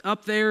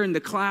up there in the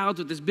clouds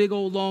with this big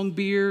old long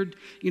beard,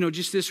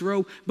 just this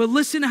robe. But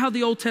listen to how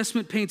the Old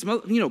Testament paints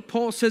him.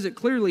 Paul says it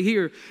clearly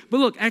here. But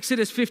look,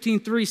 Exodus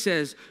 15:3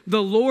 says,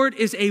 the Lord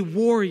is a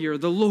warrior.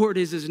 The Lord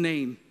is his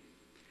name.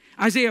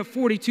 Isaiah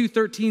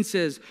 42:13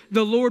 says,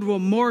 the Lord will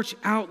march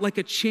out like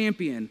a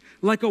champion,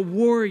 like a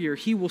warrior.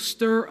 He will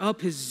stir up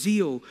his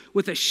zeal.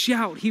 With a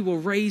shout, he will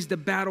raise the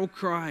battle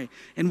cry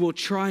and will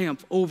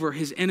triumph over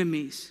his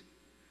enemies.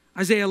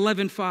 Isaiah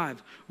 11:5,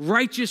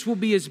 righteous will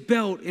be his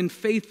belt and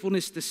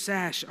faithfulness the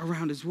sash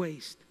around his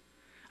waist.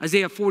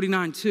 Isaiah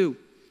 49:2,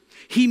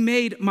 he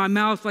made my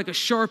mouth like a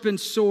sharpened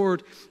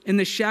sword. In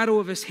the shadow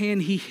of his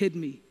hand, he hid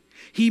me.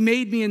 He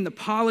made me in the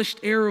polished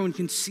arrow and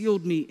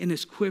concealed me in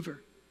his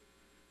quiver.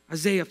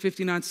 Isaiah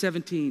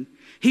 59:17,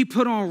 he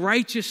put on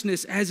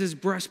righteousness as his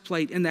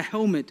breastplate and the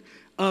helmet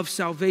of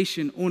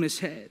salvation on his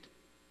head.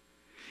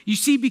 You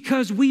see,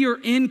 because we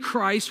are in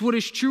Christ, what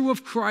is true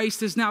of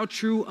Christ is now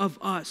true of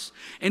us.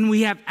 And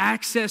we have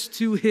access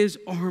to his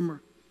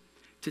armor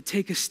to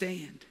take a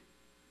stand.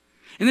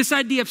 And this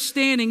idea of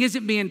standing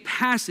isn't being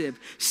passive.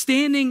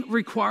 Standing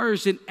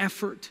requires an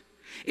effort.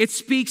 It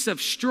speaks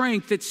of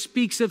strength. It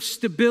speaks of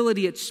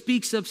stability. It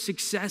speaks of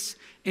success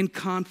in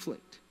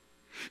conflict.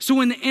 So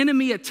when the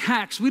enemy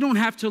attacks, we don't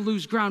have to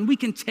lose ground. We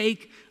can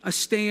take a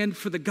stand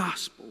for the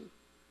gospel.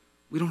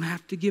 We don't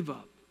have to give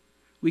up.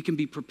 We can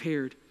be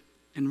prepared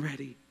and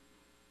ready.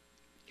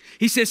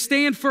 He says,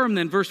 stand firm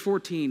then, verse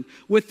 14,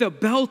 with the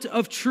belt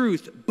of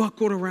truth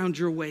buckled around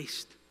your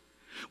waist,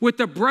 with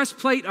the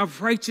breastplate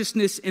of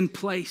righteousness in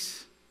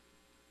place,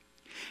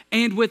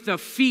 and with the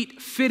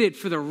feet fitted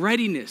for the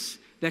readiness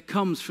that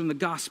comes from the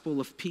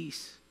gospel of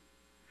peace.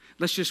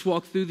 Let's just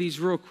walk through these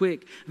real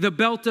quick. The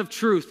belt of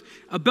truth.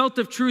 A belt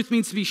of truth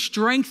means to be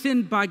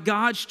strengthened by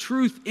God's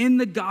truth in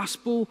the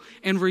gospel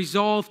and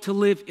resolved to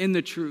live in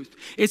the truth.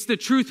 It's the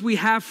truth we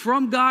have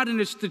from God,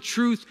 and it's the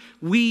truth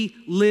we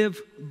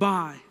live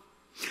by.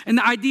 And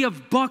the idea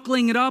of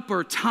buckling it up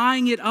or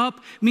tying it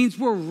up means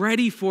we're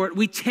ready for it.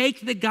 We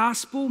take the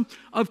gospel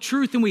of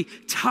truth and we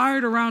tie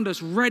it around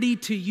us, ready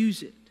to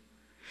use it.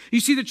 You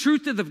see, the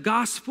truth of the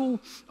gospel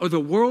or the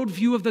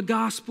worldview of the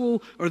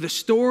gospel or the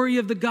story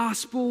of the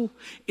gospel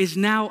is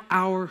now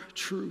our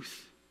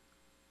truth.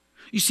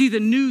 You see,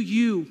 the new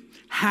you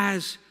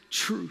has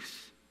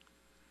truth,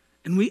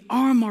 and we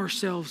arm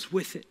ourselves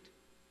with it.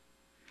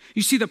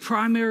 You see, the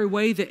primary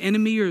way the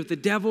enemy or the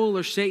devil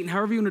or Satan,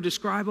 however you want to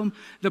describe him,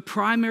 the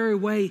primary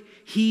way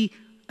he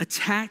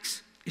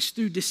attacks is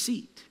through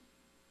deceit.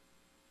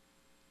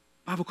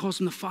 The Bible calls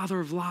him the father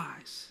of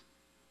lies.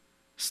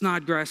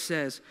 Snodgrass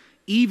says,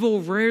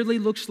 Evil rarely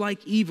looks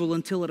like evil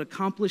until it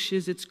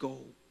accomplishes its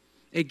goal.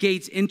 It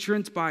gains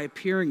entrance by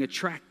appearing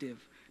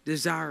attractive,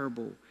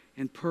 desirable,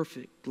 and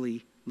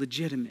perfectly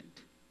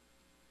legitimate.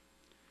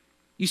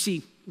 You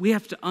see, we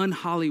have to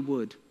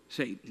un-Hollywood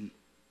Satan.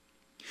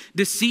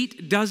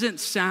 Deceit doesn't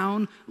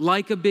sound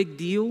like a big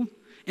deal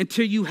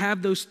until you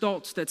have those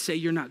thoughts that say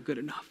you're not good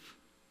enough.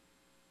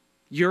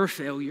 You're a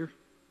failure.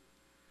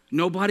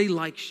 Nobody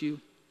likes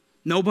you.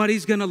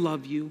 Nobody's going to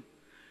love you.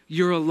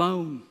 You're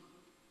alone.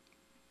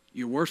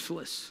 You're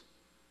worthless.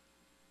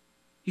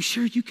 You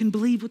sure you can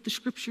believe what the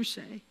scriptures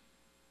say?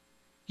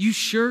 You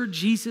sure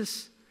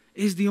Jesus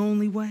is the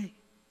only way?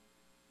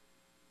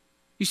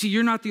 You see,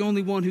 you're not the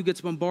only one who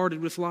gets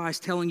bombarded with lies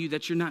telling you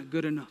that you're not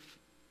good enough.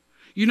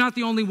 You're not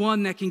the only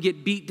one that can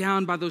get beat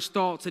down by those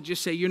thoughts that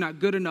just say you're not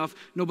good enough,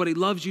 nobody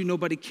loves you,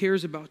 nobody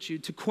cares about you,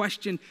 to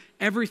question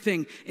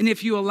everything. And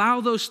if you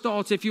allow those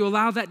thoughts, if you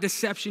allow that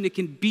deception, it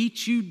can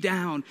beat you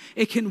down.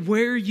 It can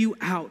wear you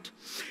out.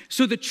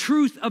 So the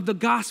truth of the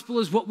gospel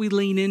is what we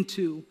lean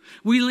into.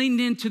 We lean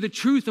into the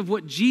truth of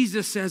what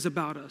Jesus says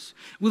about us.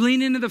 We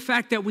lean into the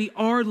fact that we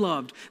are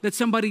loved, that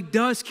somebody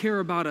does care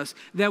about us,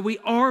 that we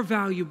are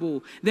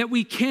valuable, that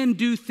we can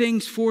do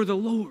things for the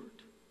Lord.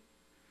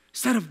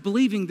 Instead of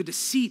believing the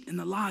deceit and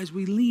the lies,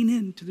 we lean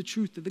into the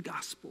truth of the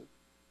gospel.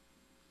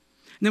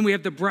 And then we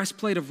have the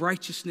breastplate of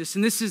righteousness.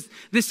 And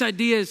this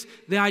idea is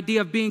the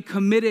idea of being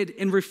committed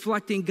in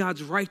reflecting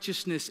God's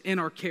righteousness in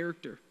our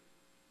character.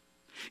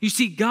 You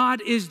see,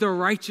 God is the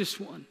righteous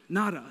one,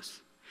 not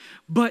us.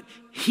 But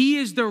he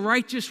is the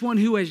righteous one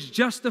who has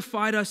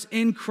justified us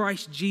in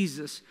Christ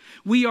Jesus.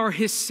 We are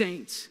his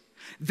saints.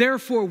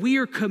 Therefore, we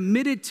are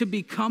committed to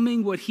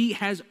becoming what he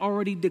has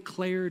already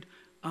declared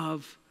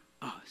of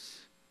us.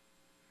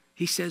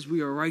 He says we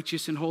are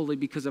righteous and holy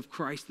because of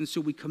Christ, and so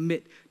we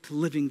commit to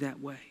living that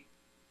way.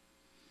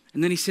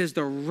 And then he says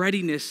the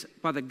readiness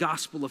by the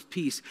gospel of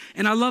peace.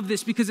 And I love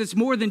this because it's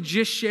more than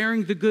just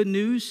sharing the good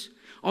news,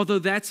 although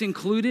that's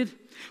included.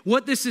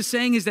 What this is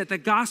saying is that the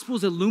gospel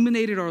has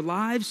illuminated our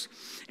lives,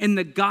 and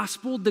the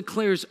gospel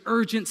declares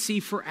urgency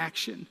for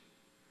action.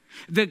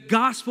 The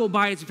gospel,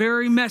 by its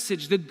very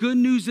message, the good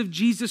news of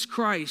Jesus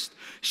Christ,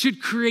 should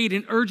create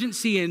an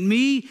urgency in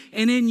me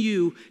and in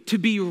you to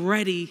be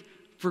ready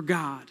for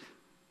God,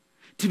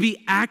 to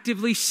be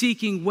actively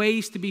seeking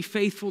ways to be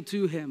faithful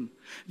to him.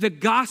 The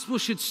gospel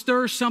should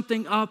stir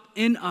something up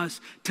in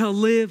us to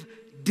live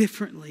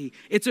differently.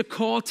 It's a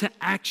call to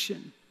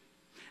action.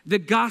 The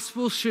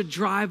gospel should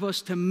drive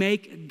us to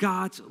make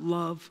God's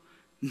love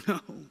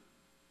known.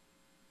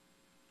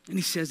 And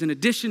he says, in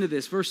addition to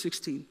this, verse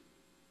 16,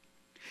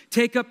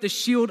 take up the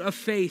shield of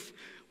faith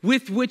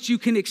with which you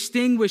can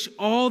extinguish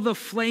all the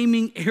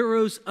flaming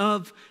arrows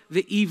of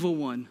the evil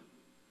one.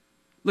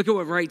 Look at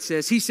what Wright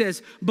says. He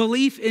says,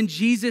 belief in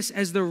Jesus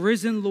as the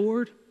risen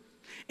Lord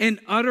and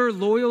utter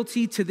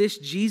loyalty to this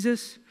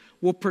Jesus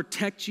will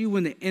protect you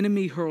when the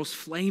enemy hurls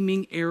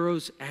flaming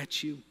arrows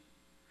at you.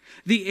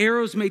 The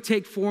arrows may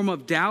take form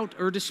of doubt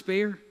or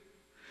despair,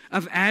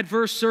 of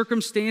adverse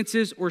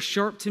circumstances or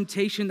sharp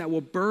temptation that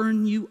will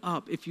burn you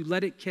up if you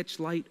let it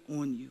catch light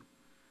on you,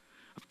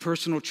 of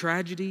personal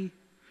tragedy,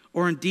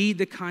 or indeed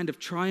the kind of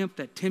triumph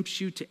that tempts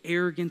you to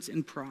arrogance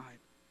and pride.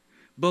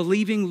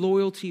 Believing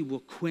loyalty will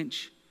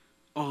quench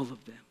all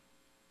of them.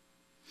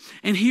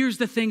 And here's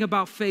the thing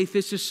about faith.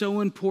 This is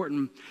so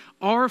important.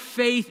 Our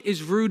faith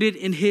is rooted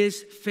in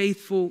his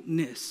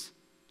faithfulness.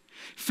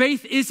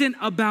 Faith isn't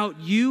about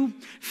you.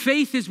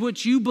 Faith is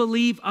what you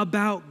believe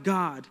about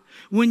God.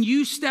 When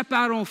you step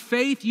out on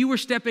faith, you are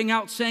stepping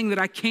out saying that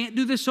I can't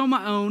do this on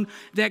my own,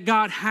 that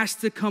God has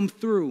to come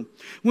through.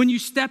 When you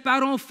step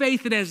out on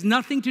faith, it has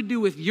nothing to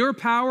do with your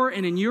power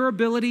and in your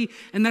ability,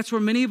 and that's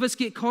where many of us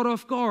get caught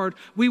off guard.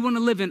 We want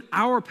to live in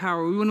our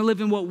power. We want to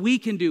live in what we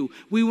can do.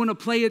 We want to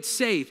play it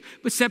safe.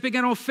 But stepping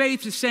out on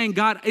faith is saying,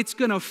 God, it's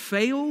going to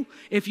fail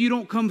if you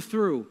don't come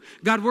through.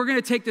 God, we're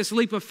going to take this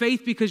leap of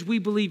faith because we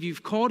believe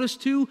you've called us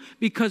to,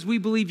 because we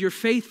believe you're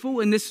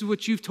faithful, and this is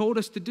what you've told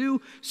us to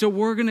do, so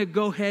we're going to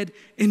go ahead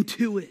and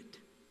do it.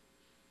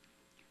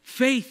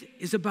 Faith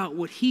is about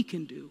what he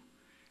can do,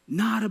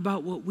 not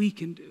about what we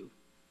can do.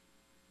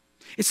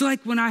 It's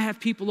like when I have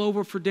people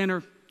over for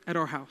dinner at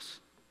our house.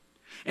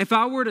 If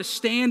I were to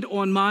stand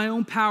on my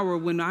own power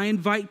when I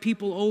invite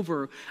people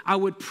over, I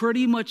would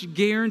pretty much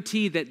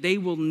guarantee that they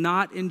will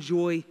not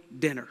enjoy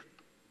dinner.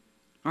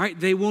 All right?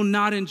 They will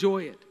not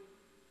enjoy it.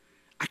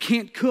 I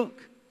can't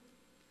cook,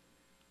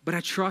 but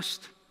I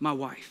trust my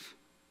wife.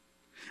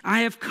 I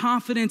have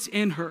confidence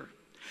in her.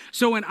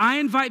 So when I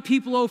invite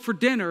people over for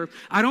dinner,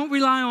 I don't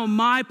rely on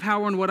my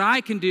power and what I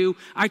can do.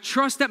 I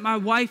trust that my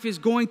wife is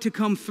going to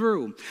come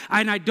through.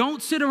 And I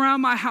don't sit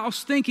around my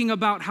house thinking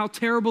about how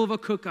terrible of a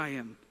cook I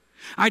am.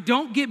 I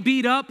don't get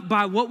beat up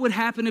by what would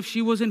happen if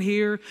she wasn't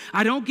here.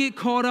 I don't get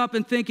caught up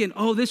in thinking,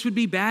 oh, this would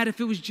be bad if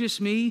it was just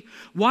me.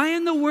 Why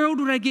in the world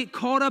would I get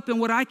caught up in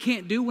what I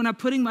can't do when I'm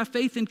putting my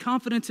faith and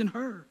confidence in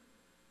her?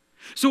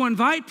 So when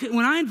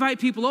I invite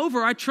people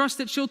over, I trust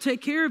that she'll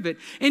take care of it.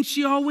 And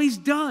she always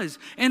does.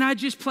 And I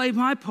just play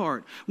my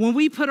part. When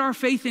we put our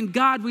faith in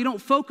God, we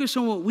don't focus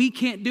on what we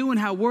can't do and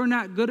how we're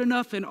not good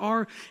enough and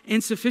our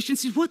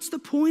insufficiencies. What's the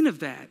point of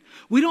that?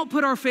 We don't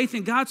put our faith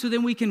in God so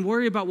then we can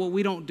worry about what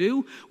we don't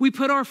do. We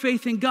put our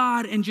faith in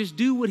God and just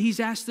do what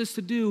he's asked us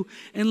to do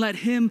and let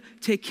him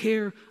take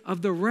care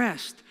of the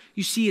rest.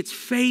 You see, it's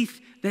faith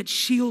that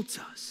shields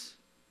us.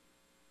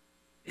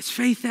 It's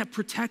faith that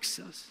protects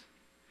us.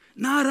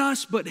 Not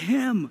us, but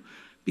him,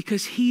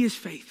 because he is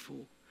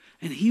faithful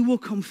and he will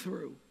come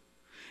through.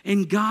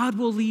 And God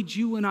will lead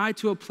you and I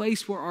to a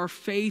place where our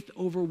faith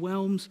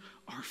overwhelms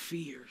our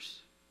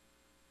fears.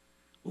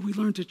 Will we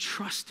learn to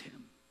trust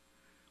him?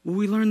 Will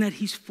we learn that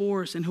he's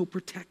for us and he'll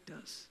protect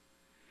us?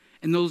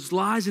 And those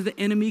lies of the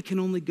enemy can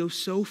only go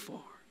so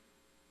far.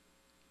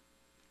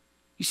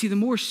 You see, the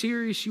more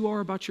serious you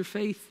are about your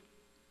faith,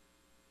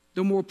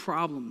 the more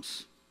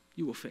problems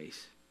you will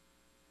face.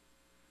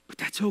 But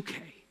that's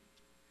okay.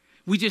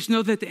 We just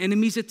know that the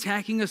enemy's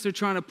attacking us. They're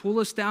trying to pull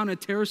us down and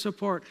tear us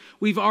apart.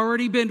 We've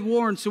already been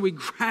warned, so we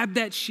grab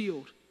that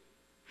shield.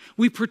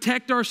 We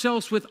protect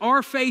ourselves with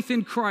our faith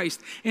in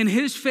Christ and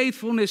his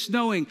faithfulness,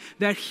 knowing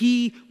that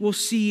he will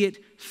see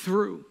it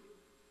through.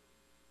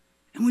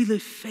 And we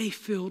live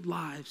faith-filled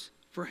lives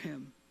for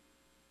him.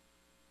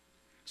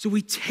 So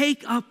we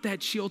take up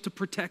that shield to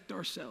protect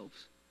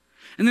ourselves.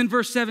 And then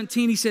verse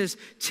 17, he says,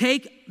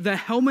 take the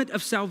helmet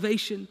of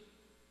salvation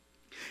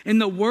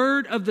and the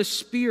word of the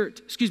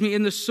Spirit,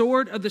 and the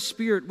sword of the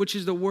Spirit, which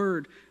is the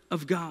word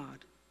of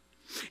God.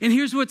 And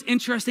here's what's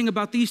interesting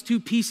about these two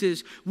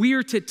pieces. We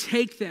are to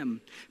take them.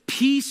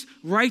 Peace,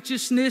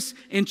 righteousness,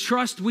 and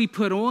trust we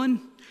put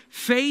on.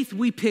 Faith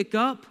we pick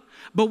up.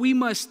 But we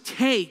must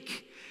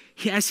take,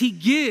 as he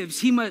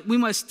gives, we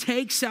must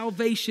take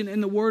salvation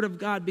and the word of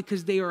God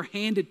because they are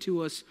handed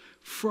to us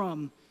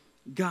from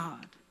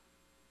God.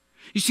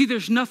 You see,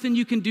 there's nothing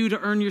you can do to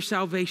earn your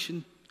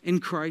salvation in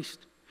Christ.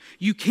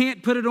 You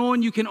can't put it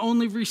on. You can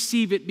only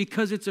receive it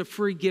because it's a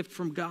free gift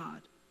from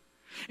God.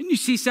 And you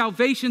see,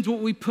 salvation's what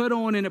we put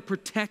on, and it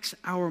protects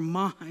our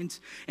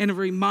minds, and it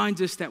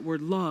reminds us that we're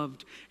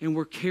loved and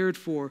we're cared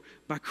for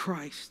by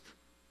Christ.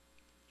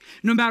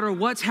 No matter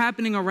what's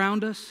happening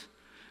around us,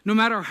 no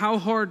matter how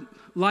hard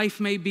life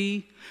may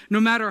be, no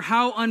matter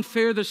how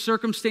unfair the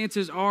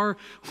circumstances are,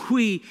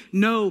 we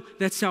know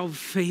that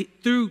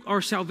through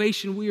our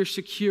salvation we are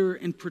secure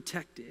and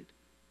protected.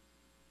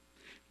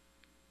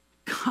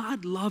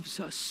 God loves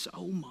us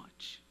so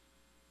much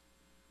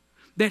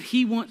that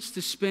he wants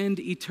to spend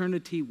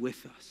eternity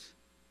with us.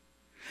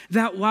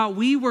 That while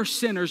we were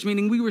sinners,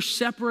 meaning we were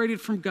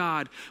separated from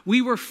God,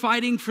 we were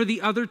fighting for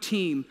the other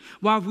team,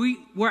 while we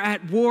were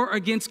at war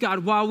against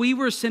God, while we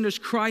were sinners,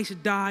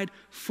 Christ died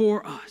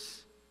for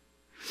us.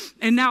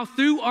 And now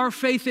through our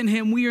faith in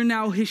him, we are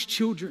now his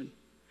children.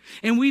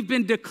 And we've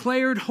been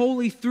declared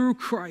holy through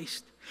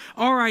Christ.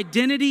 Our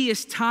identity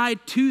is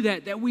tied to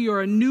that we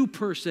are a new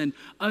person,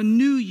 a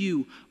new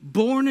you,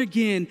 born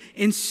again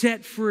and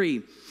set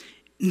free.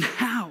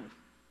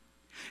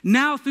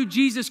 Now through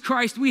Jesus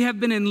Christ, we have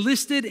been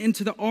enlisted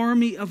into the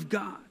army of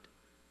God.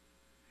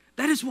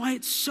 That is why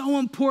it's so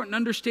important to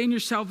understand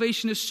your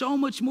salvation is so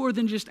much more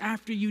than just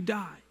after you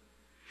die.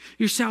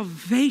 Your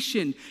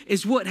salvation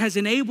is what has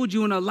enabled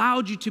you and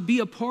allowed you to be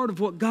a part of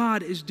what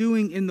God is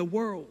doing in the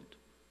world.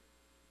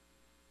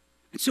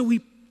 And so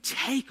we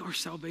take our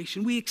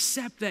salvation. We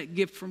accept that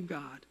gift from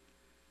God.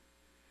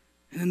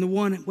 And then the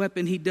one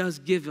weapon he does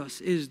give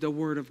us is the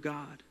word of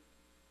God.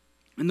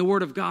 And the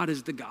word of God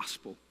is the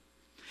gospel.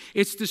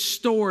 It's the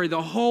story,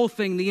 the whole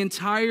thing, the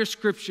entire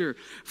scripture.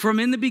 From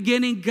in the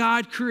beginning,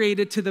 God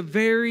created to the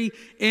very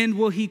end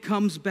where he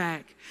comes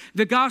back.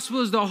 The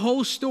gospel is the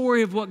whole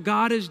story of what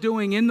God is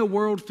doing in the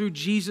world through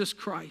Jesus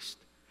Christ.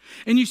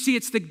 And you see,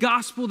 it's the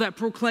gospel that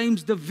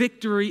proclaims the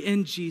victory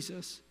in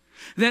Jesus.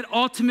 That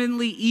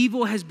ultimately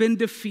evil has been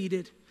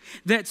defeated,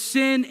 that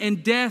sin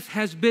and death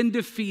has been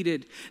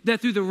defeated,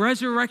 that through the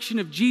resurrection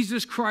of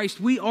Jesus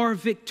Christ, we are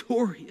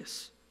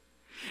victorious.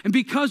 And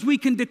because we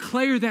can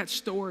declare that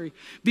story,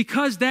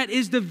 because that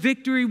is the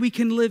victory we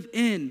can live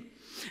in,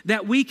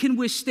 that we can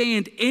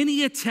withstand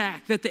any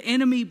attack that the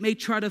enemy may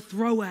try to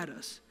throw at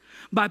us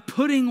by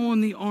putting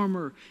on the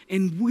armor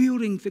and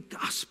wielding the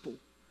gospel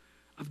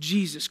of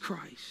Jesus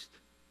Christ.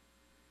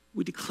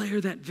 We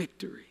declare that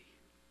victory.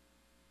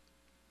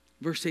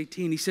 Verse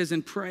 18, he says,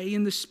 and pray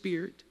in the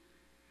Spirit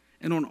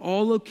and on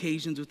all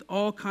occasions with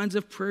all kinds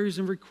of prayers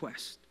and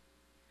requests.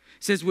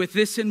 He says, with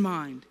this in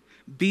mind,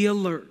 be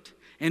alert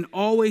and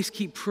always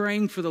keep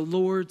praying for the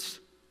Lord's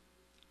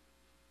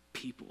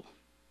people.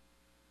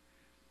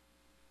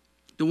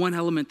 The one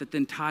element that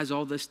then ties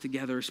all this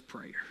together is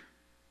prayer.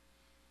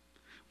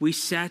 We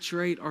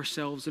saturate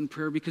ourselves in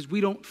prayer because we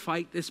don't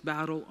fight this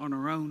battle on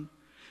our own.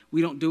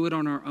 We don't do it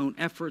on our own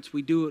efforts.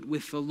 We do it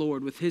with the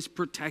Lord, with his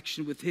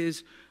protection, with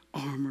his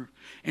armor.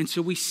 And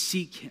so we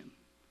seek him.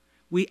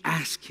 We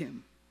ask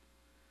him.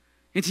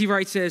 N.T.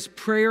 Wright says,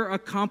 prayer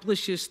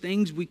accomplishes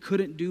things we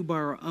couldn't do by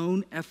our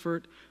own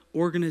effort,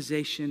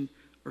 organization,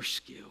 or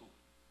skill.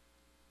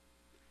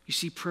 You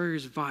see, prayer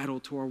is vital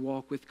to our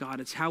walk with God.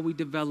 It's how we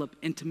develop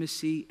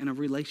intimacy and a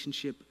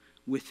relationship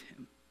with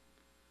him.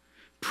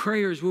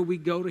 Prayer is where we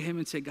go to him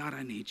and say, God,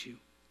 I need you.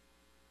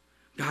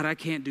 God, I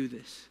can't do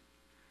this.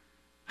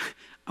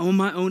 On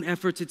my own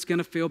efforts, it's going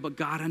to fail, but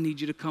God, I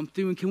need you to come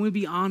through. And can we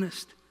be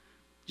honest,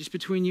 just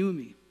between you and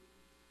me?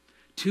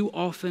 Too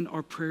often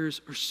our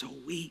prayers are so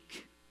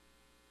weak.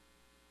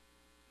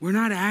 We're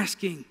not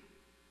asking.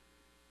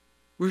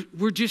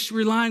 We're just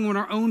relying on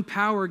our own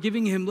power,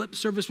 giving him lip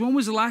service. When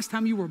was the last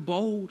time you were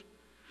bold?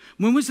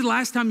 When was the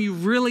last time you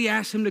really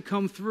asked him to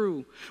come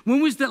through?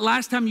 When was the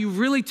last time you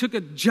really took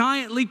a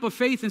giant leap of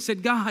faith and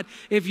said, God,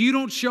 if you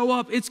don't show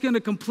up, it's going to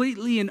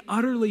completely and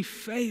utterly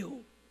fail?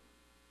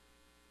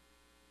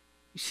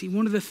 You see,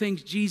 one of the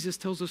things Jesus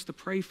tells us to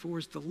pray for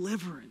is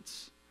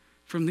deliverance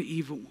from the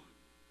evil one.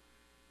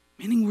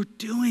 Meaning we're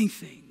doing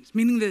things,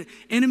 meaning the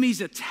enemy's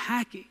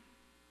attacking.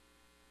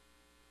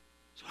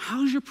 So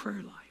how's your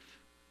prayer life?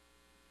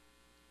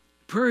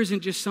 Prayer isn't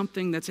just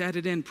something that's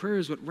added in. Prayer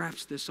is what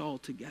wraps this all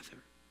together.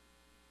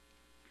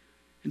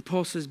 And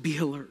Paul says, be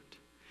alert,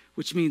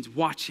 which means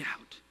watch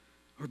out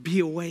or be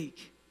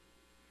awake.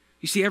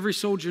 You see, every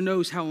soldier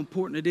knows how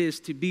important it is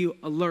to be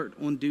alert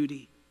on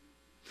duty.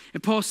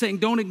 And Paul's saying,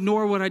 don't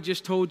ignore what I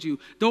just told you.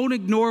 Don't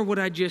ignore what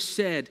I just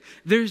said.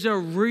 There's a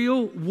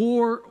real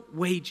war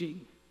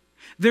waging.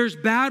 There's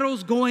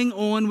battles going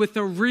on with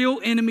a real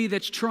enemy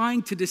that's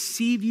trying to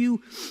deceive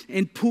you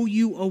and pull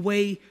you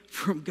away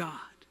from God.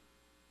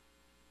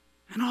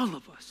 And all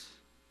of us,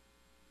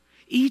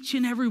 each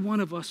and every one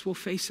of us will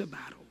face a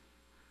battle,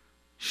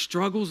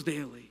 struggles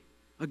daily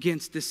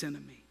against this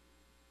enemy.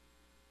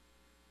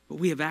 But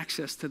we have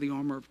access to the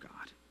armor of God.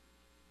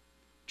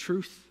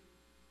 Truth,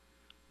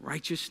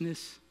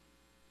 righteousness,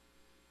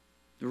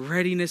 the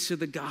readiness of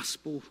the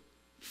gospel,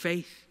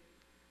 faith,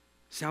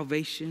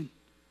 salvation,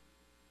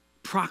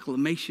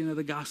 proclamation of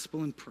the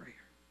gospel, and prayer.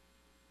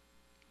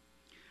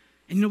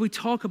 And we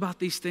talk about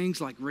these things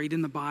like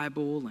reading the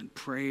Bible and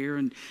prayer,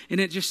 and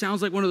it just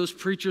sounds like one of those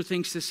preacher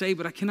things to say,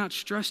 but I cannot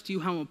stress to you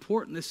how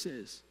important this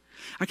is.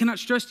 I cannot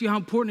stress to you how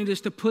important it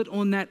is to put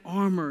on that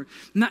armor,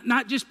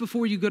 not just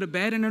before you go to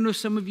bed. And I know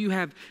some of you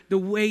have the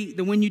way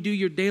that when you do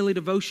your daily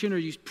devotion or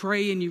you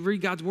pray and you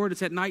read God's word,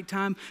 it's at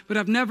nighttime. But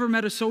I've never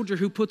met a soldier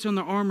who puts on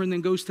their armor and then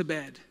goes to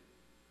bed.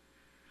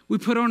 We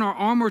put on our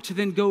armor to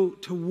then go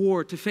to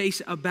war, to face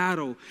a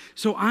battle.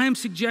 So I am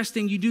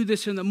suggesting you do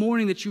this in the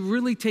morning, that you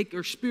really take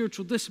your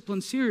spiritual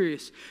discipline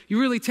serious. You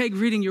really take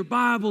reading your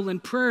Bible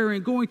and prayer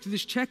and going through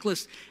this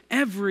checklist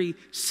every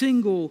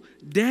single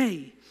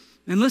day.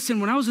 And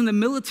listen, when I was in the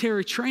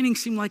military, training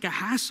seemed like a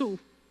hassle.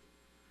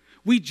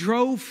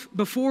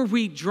 Before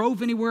we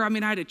drove anywhere, I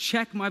had to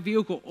check my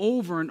vehicle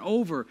over and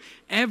over.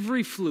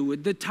 Every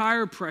fluid, the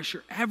tire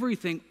pressure,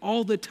 everything,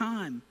 all the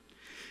time.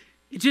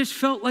 It just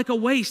felt like a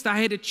waste. I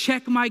had to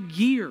check my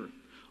gear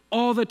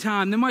all the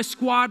time. Then my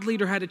squad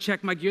leader had to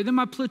check my gear. Then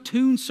my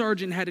platoon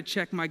sergeant had to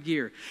check my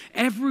gear.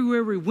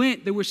 Everywhere we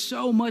went, there was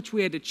so much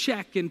we had to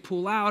check and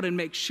pull out and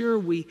make sure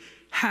we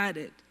had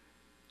it.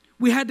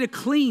 We had to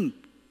clean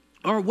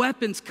our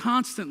weapons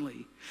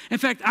constantly. In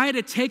fact, I had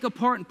to take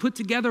apart and put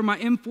together my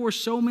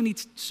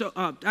M4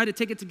 I had to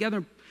take it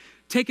together,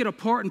 take it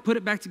apart and put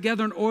it back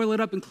together and oil it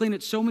up and clean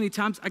it so many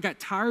times. I got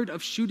tired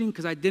of shooting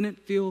because I didn't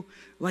feel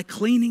like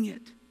cleaning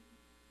it.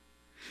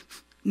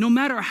 No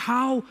matter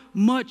how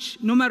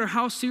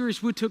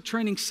serious we took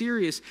training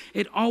serious,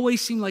 it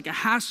always seemed like a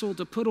hassle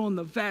to put on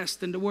the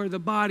vest and to wear the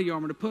body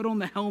armor, to put on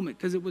the helmet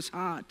because it was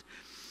hot.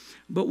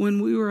 But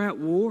when we were at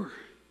war,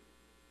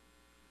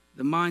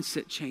 the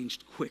mindset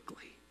changed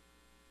quickly.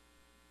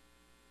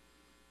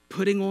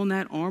 Putting on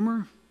that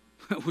armor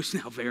was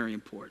now very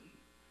important.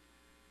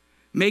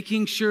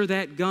 Making sure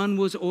that gun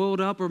was oiled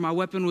up or my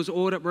weapon was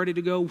oiled up, ready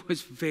to go,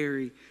 was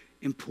very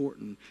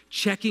important.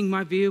 Checking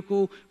my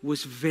vehicle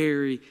was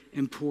very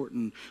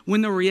important.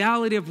 When the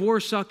reality of war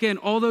sunk in,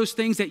 all those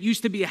things that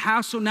used to be a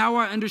hassle, now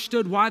I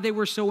understood why they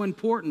were so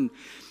important.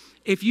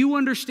 If you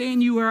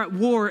understand you are at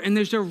war and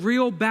there's a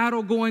real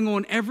battle going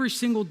on every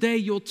single day,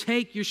 you'll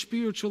take your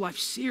spiritual life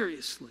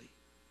seriously.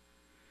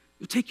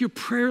 You'll take your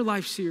prayer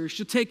life serious.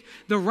 You'll take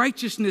the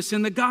righteousness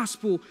and the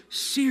gospel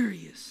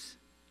serious.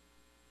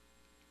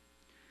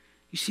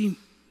 You see,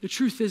 the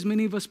truth is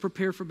many of us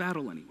prepare for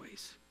battle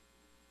anyways.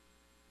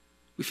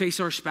 We face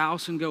our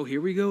spouse and go, here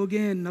we go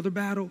again, another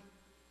battle.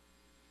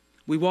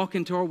 We walk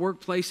into our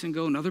workplace and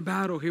go, another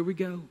battle, here we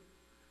go.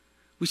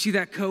 We see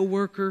that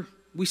coworker,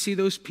 we see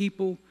those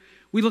people.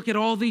 We look at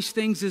all these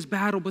things as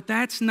battle, but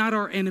that's not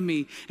our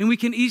enemy. And we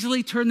can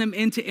easily turn them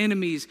into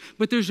enemies.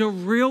 But there's a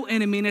real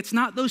enemy, and it's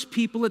not those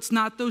people, it's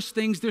not those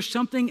things. There's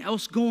something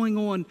else going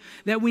on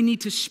that we need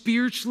to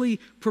spiritually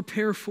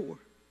prepare for.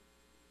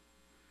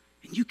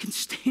 And you can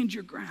stand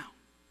your ground.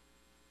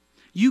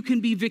 You can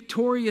be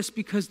victorious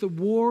because the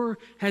war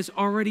has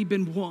already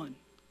been won.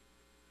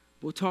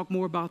 We'll talk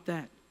more about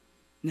that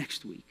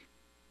next week.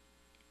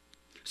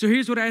 So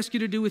here's what I ask you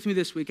to do with me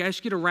this week. I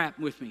ask you to rap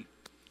with me.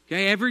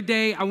 Okay, every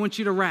day I want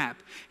you to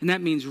rap. And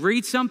that means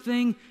read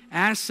something,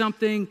 ask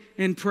something,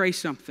 and pray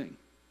something.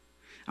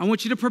 I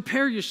want you to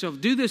prepare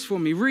yourself. Do this for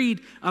me.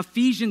 Read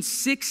Ephesians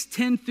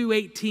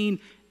 6:10-18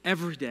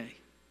 every day.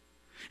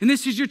 And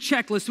this is your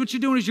checklist. What you're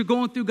doing is you're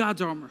going through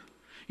God's armor.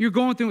 You're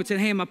going through and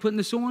saying, hey, am I putting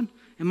this on?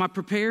 Am I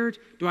prepared?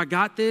 Do I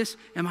got this?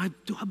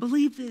 Do I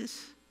believe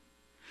this?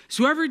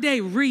 So every day,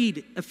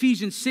 read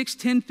Ephesians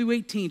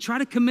 6:10-18. Try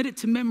to commit it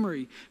to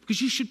memory because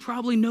you should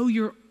probably know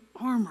your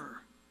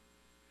armor.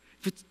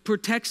 If it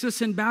protects us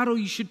in battle,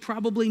 you should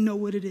probably know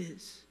what it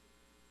is.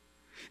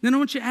 Then I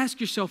want you to ask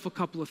yourself a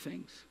couple of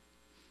things.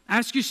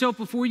 Ask yourself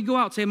before you go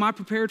out, say, am I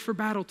prepared for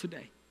battle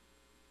today?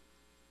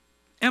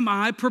 Am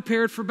I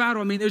prepared for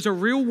battle? I mean, there's a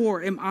real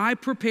war. Am I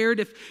prepared?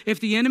 If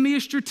the enemy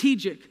is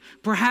strategic,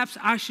 perhaps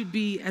I should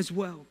be as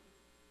well.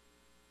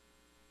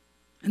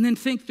 And then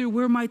think through,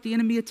 where might the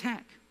enemy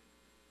attack?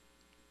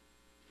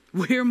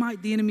 Where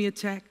might the enemy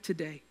attack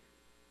today?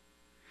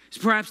 So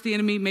perhaps the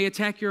enemy may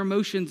attack your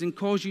emotions and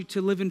cause you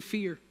to live in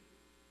fear.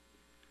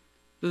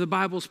 Though the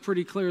Bible's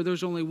pretty clear,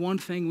 there's only one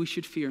thing we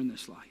should fear in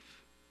this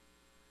life,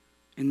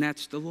 and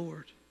that's the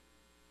Lord.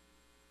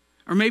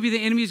 Or maybe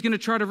the enemy is going to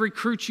try to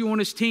recruit you on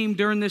his team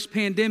during this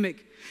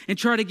pandemic and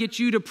try to get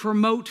you to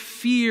promote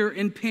fear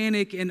and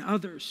panic in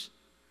others.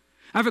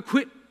 I have a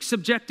quick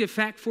subjective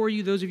fact for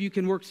you. Those of you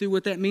can work through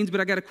what that means,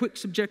 but I got a quick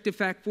subjective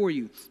fact for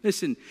you.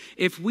 Listen,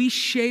 if we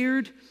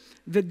shared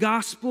the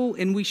gospel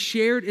and we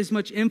shared as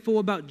much info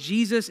about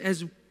Jesus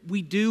as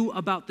we do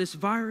about this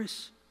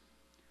virus,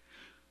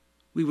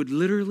 we would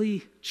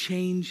literally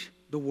change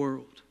the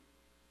world.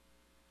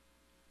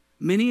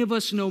 Many of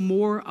us know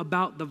more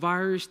about the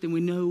virus than we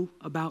know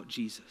about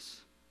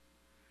Jesus.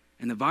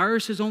 And the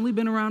virus has only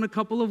been around a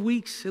couple of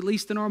weeks, at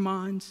least in our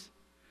minds,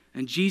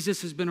 and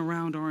Jesus has been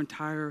around our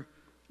entire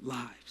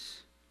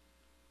lives.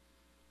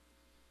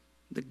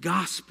 The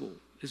gospel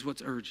is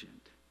what's urgent.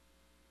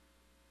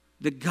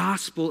 The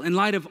gospel, in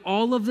light of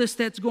all of this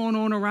that's going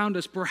on around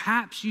us,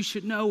 perhaps you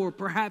should know, or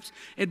perhaps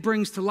it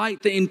brings to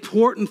light, the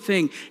important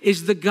thing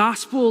is the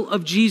gospel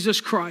of Jesus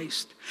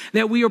Christ.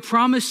 That we are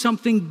promised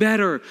something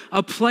better,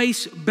 a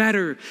place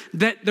better,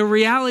 that the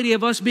reality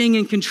of us being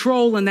in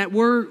control and that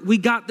we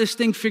got this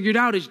thing figured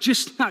out is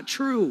just not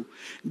true.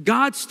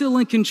 God's still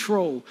in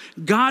control.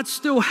 God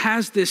still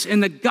has this,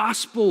 and the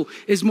gospel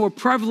is more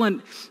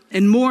prevalent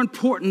and more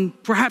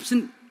important perhaps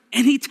than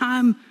any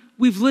time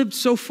we've lived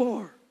so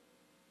far.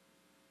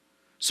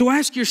 So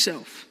ask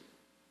yourself,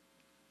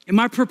 am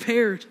I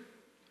prepared?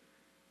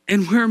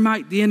 And where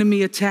might the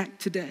enemy attack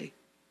today?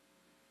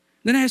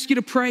 Then I ask you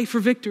to pray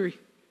for victory.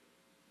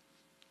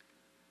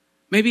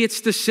 Maybe it's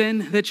the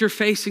sin that you're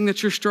facing,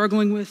 that you're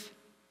struggling with.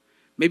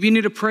 Maybe you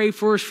need to pray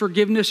for his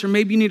forgiveness, or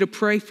maybe you need to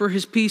pray for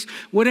his peace.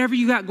 Whatever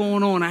you got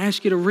going on, I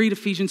ask you to read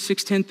Ephesians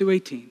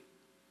 6:10-18.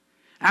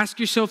 Ask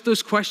yourself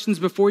those questions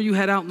before you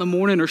head out in the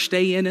morning or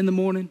stay in the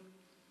morning.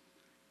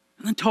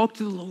 And then talk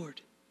to the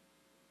Lord.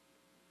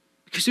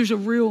 Because there's a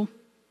real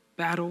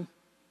battle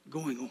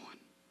going on.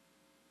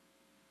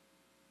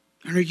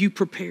 And are you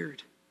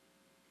prepared?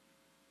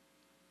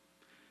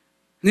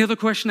 And the other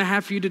question I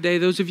have for you today,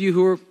 those of you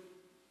who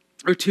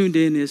are tuned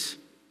in, is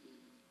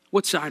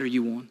what side are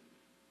you on?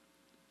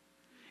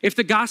 If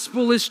the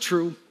gospel is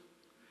true,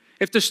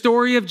 if the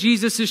story of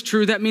Jesus is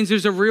true, that means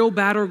there's a real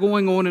battle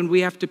going on and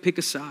we have to pick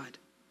a side.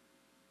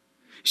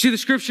 See, the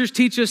scriptures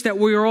teach us that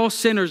we are all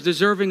sinners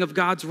deserving of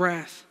God's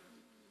wrath.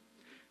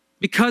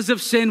 Because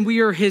of sin, we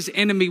are his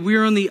enemy. We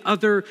are on the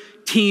other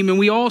team, and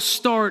we all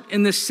start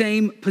in the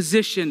same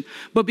position.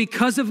 But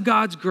because of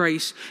God's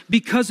grace,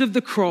 because of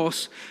the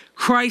cross,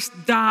 Christ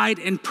died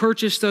and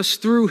purchased us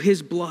through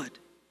his blood.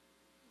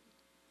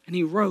 And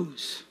he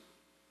rose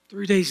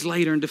 3 days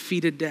later and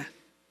defeated death.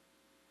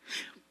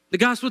 The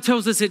gospel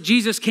tells us that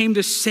Jesus came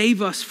to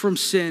save us from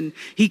sin.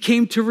 He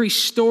came to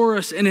restore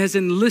us and has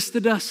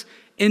enlisted us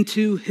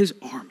into his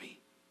army.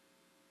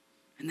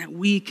 And that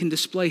we can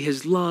display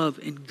his love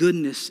and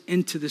goodness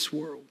into this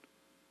world.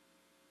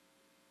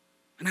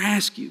 And I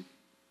ask you,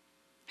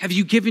 have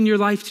you given your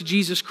life to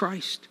Jesus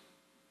Christ?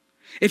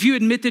 If you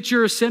admit that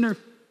you're a sinner,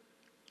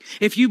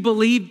 if you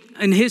believe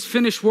in his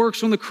finished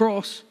works on the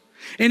cross,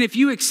 and if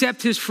you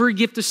accept his free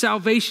gift of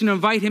salvation and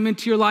invite him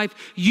into your life,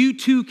 you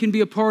too can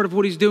be a part of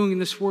what he's doing in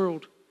this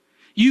world.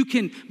 You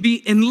can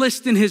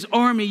enlist in his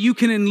army. You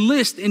can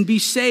enlist and be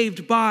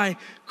saved by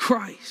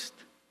Christ.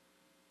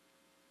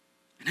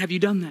 And have you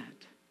done that?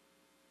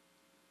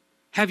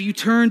 Have you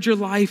turned your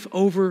life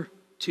over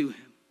to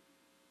him?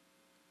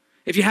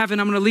 If you haven't,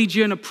 I'm going to lead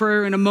you in a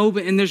prayer in a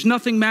moment. And there's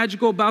nothing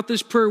magical about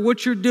this prayer.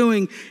 What you're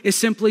doing is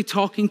simply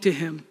talking to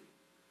him.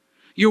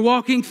 You're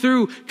walking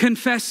through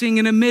confessing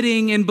and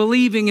admitting and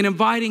believing and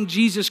inviting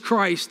Jesus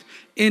Christ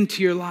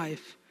into your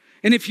life.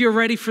 And if you're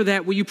ready for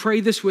that, will you pray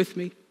this with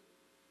me?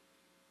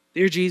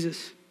 Dear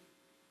Jesus,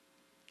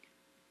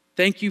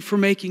 thank you for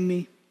making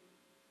me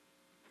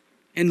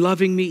and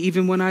loving me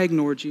even when I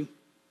ignored you.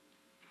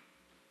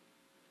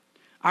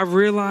 I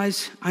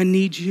realize I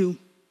need you,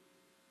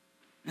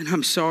 and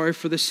I'm sorry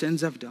for the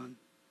sins I've done.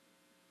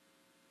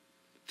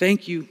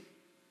 Thank you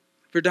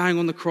for dying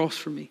on the cross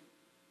for me.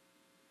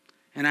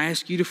 And I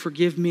ask you to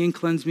forgive me and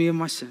cleanse me of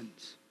my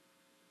sins.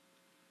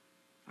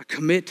 I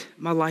commit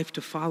my life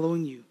to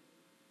following you.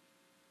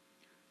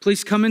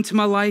 Please come into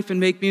my life and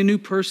make me a new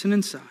person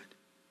inside.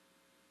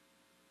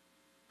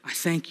 I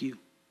thank you,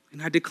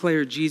 and I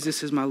declare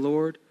Jesus is my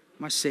Lord,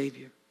 my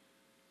Savior.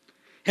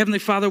 Heavenly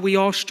Father, we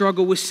all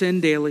struggle with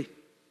sin daily.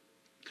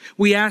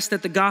 We ask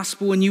that the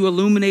gospel and you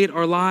illuminate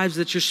our lives,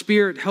 that your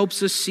Spirit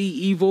helps us see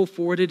evil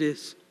for what it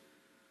is.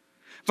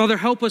 Father,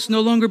 help us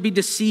no longer be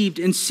deceived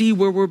and see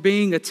where we're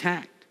being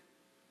attacked.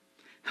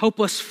 Help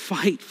us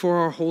fight for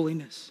our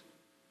holiness.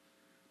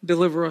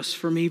 Deliver us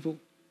from evil.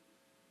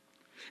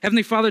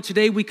 Heavenly Father,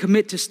 today we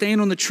commit to stand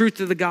on the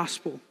truth of the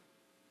gospel.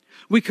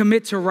 We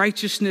commit to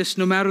righteousness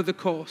no matter the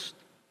cost.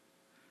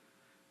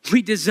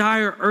 We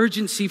desire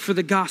urgency for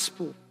the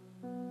gospel.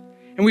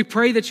 And we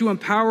pray that you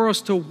empower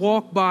us to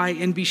walk by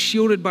and be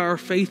shielded by our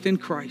faith in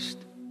Christ.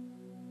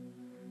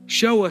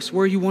 Show us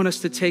where you want us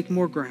to take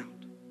more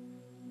ground,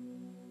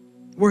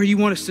 where you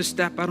want us to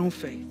step out on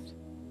faith.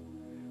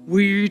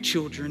 We're your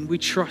children. We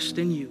trust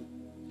in you.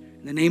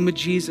 In the name of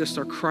Jesus,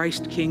 our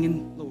Christ, King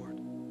and Lord.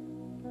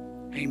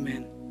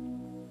 Amen.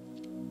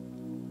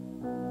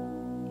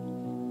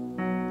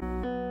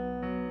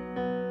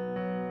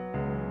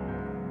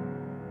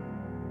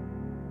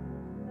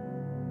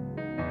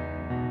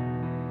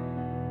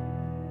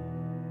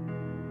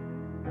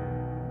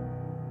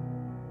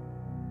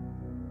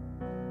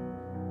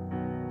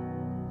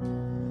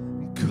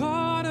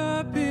 Caught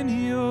up in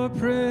your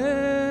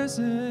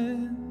presence,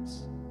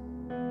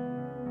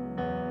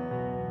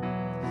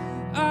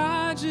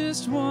 I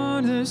just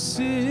want to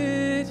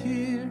sit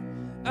here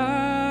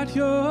at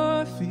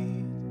your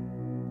feet.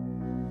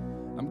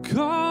 I'm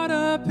caught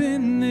up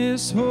in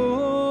this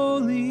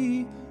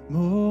holy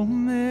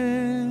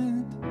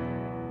moment.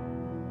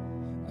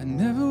 I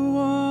never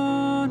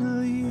want to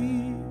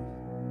leave.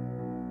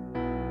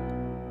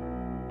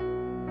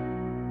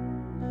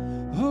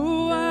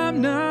 Oh,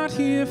 I'm not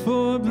here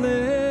for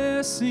blessing.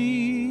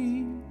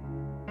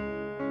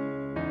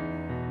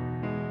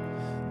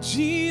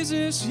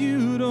 Jesus,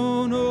 you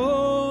don't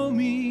owe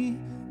me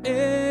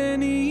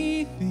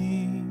anything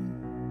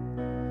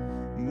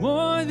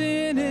more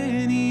than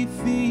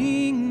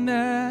anything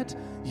that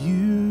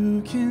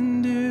you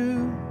can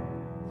do.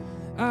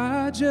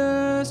 I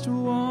just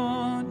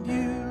want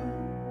you.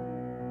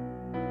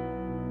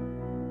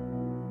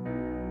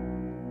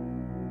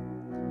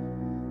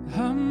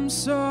 I'm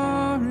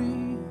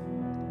sorry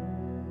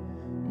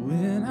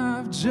when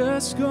I've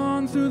just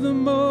gone through the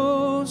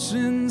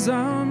motions.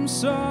 I'm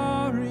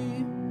sorry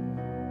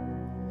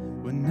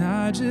when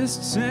I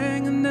just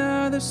sang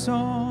another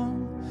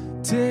song.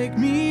 Take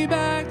me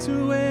back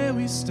to where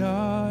we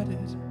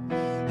started.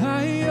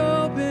 I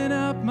open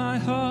up my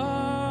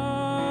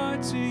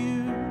heart to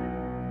you.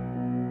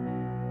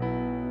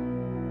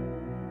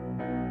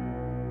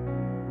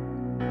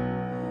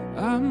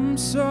 I'm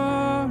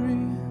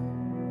sorry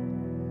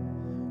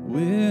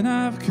when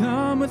I've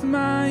come with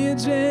my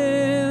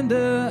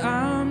agenda.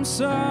 I'm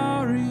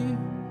sorry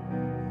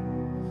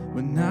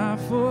when I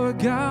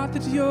forgot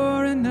that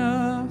you're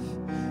enough.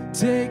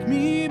 Take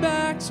me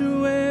back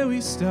to where we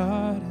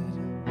started.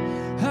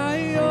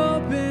 I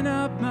open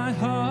up my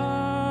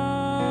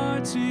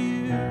heart to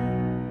you.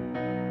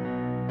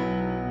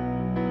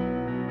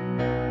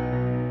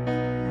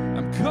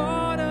 I'm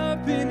caught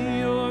up in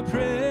your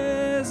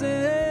presence.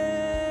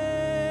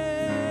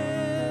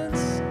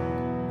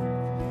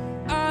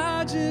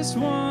 I just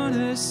want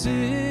to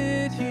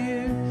sit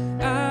here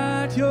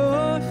at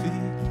your feet.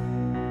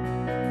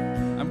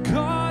 I'm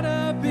caught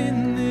up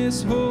in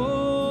this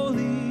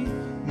holy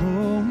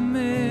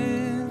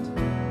moment.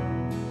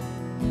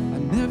 I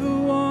never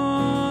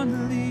want to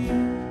leave.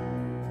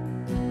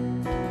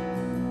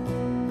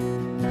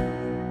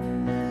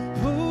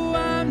 Oh,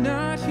 I'm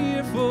not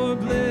here for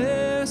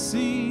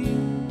blessing.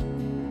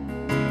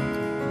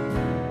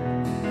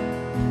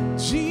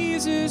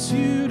 Jesus,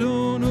 you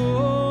don't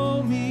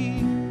owe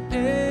me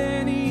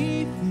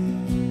anything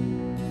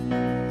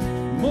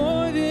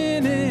more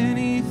than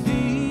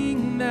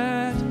anything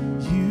that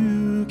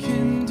you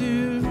can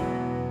do.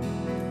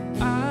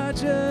 I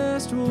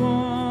just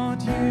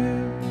want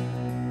you.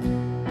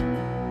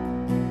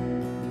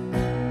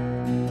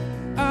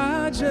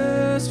 I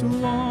just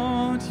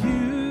want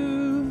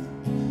you.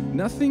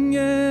 Nothing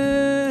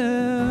else.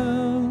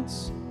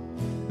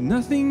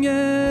 Nothing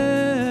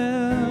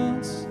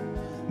else.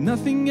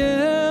 Nothing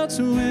else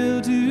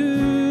will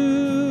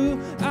do.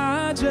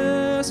 I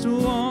just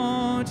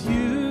want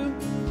you.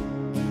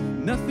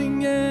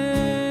 Nothing else.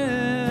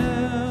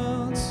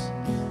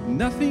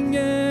 Nothing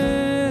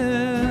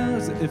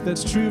else. If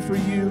that's true for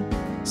you,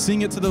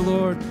 sing it to the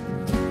Lord.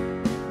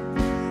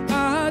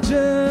 I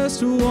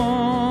just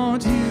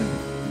want you.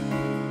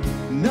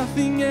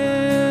 Nothing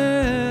else.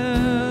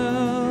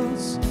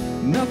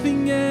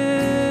 Nothing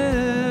else.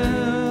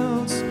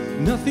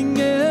 Nothing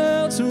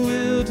else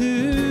will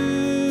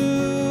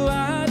do.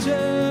 I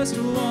just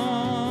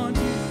want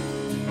you.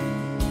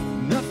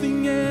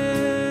 Nothing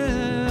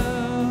else.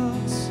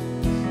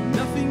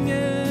 Nothing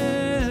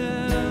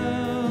else.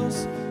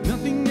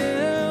 Nothing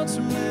else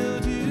will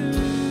do.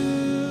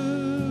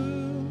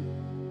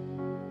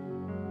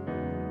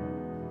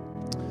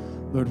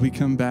 Lord, we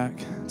come back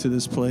to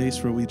this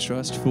place where we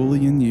trust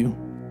fully in you.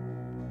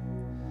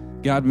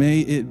 God,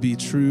 may it be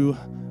true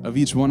of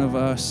each one of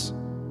us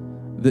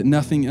that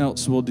nothing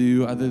else will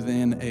do other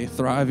than a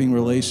thriving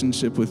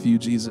relationship with you,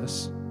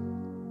 Jesus.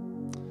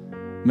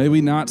 May we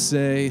not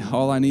say,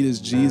 all I need is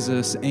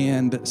Jesus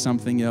and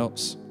something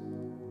else,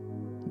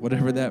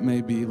 whatever that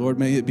may be. Lord,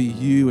 may it be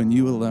you and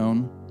you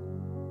alone.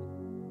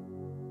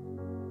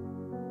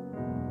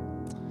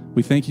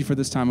 We thank you for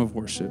this time of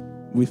worship.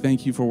 We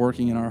thank you for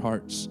working in our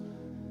hearts.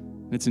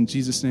 It's in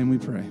Jesus' name we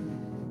pray.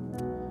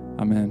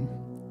 Amen.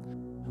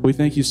 We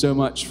thank you so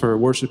much for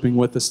worshiping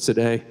with us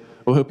today.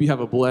 We hope you have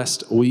a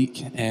blessed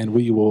week, and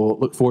we will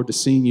look forward to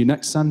seeing you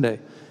next Sunday,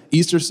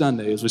 Easter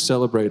Sunday, as we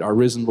celebrate our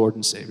risen Lord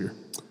and Savior.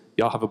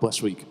 Y'all have a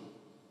blessed week.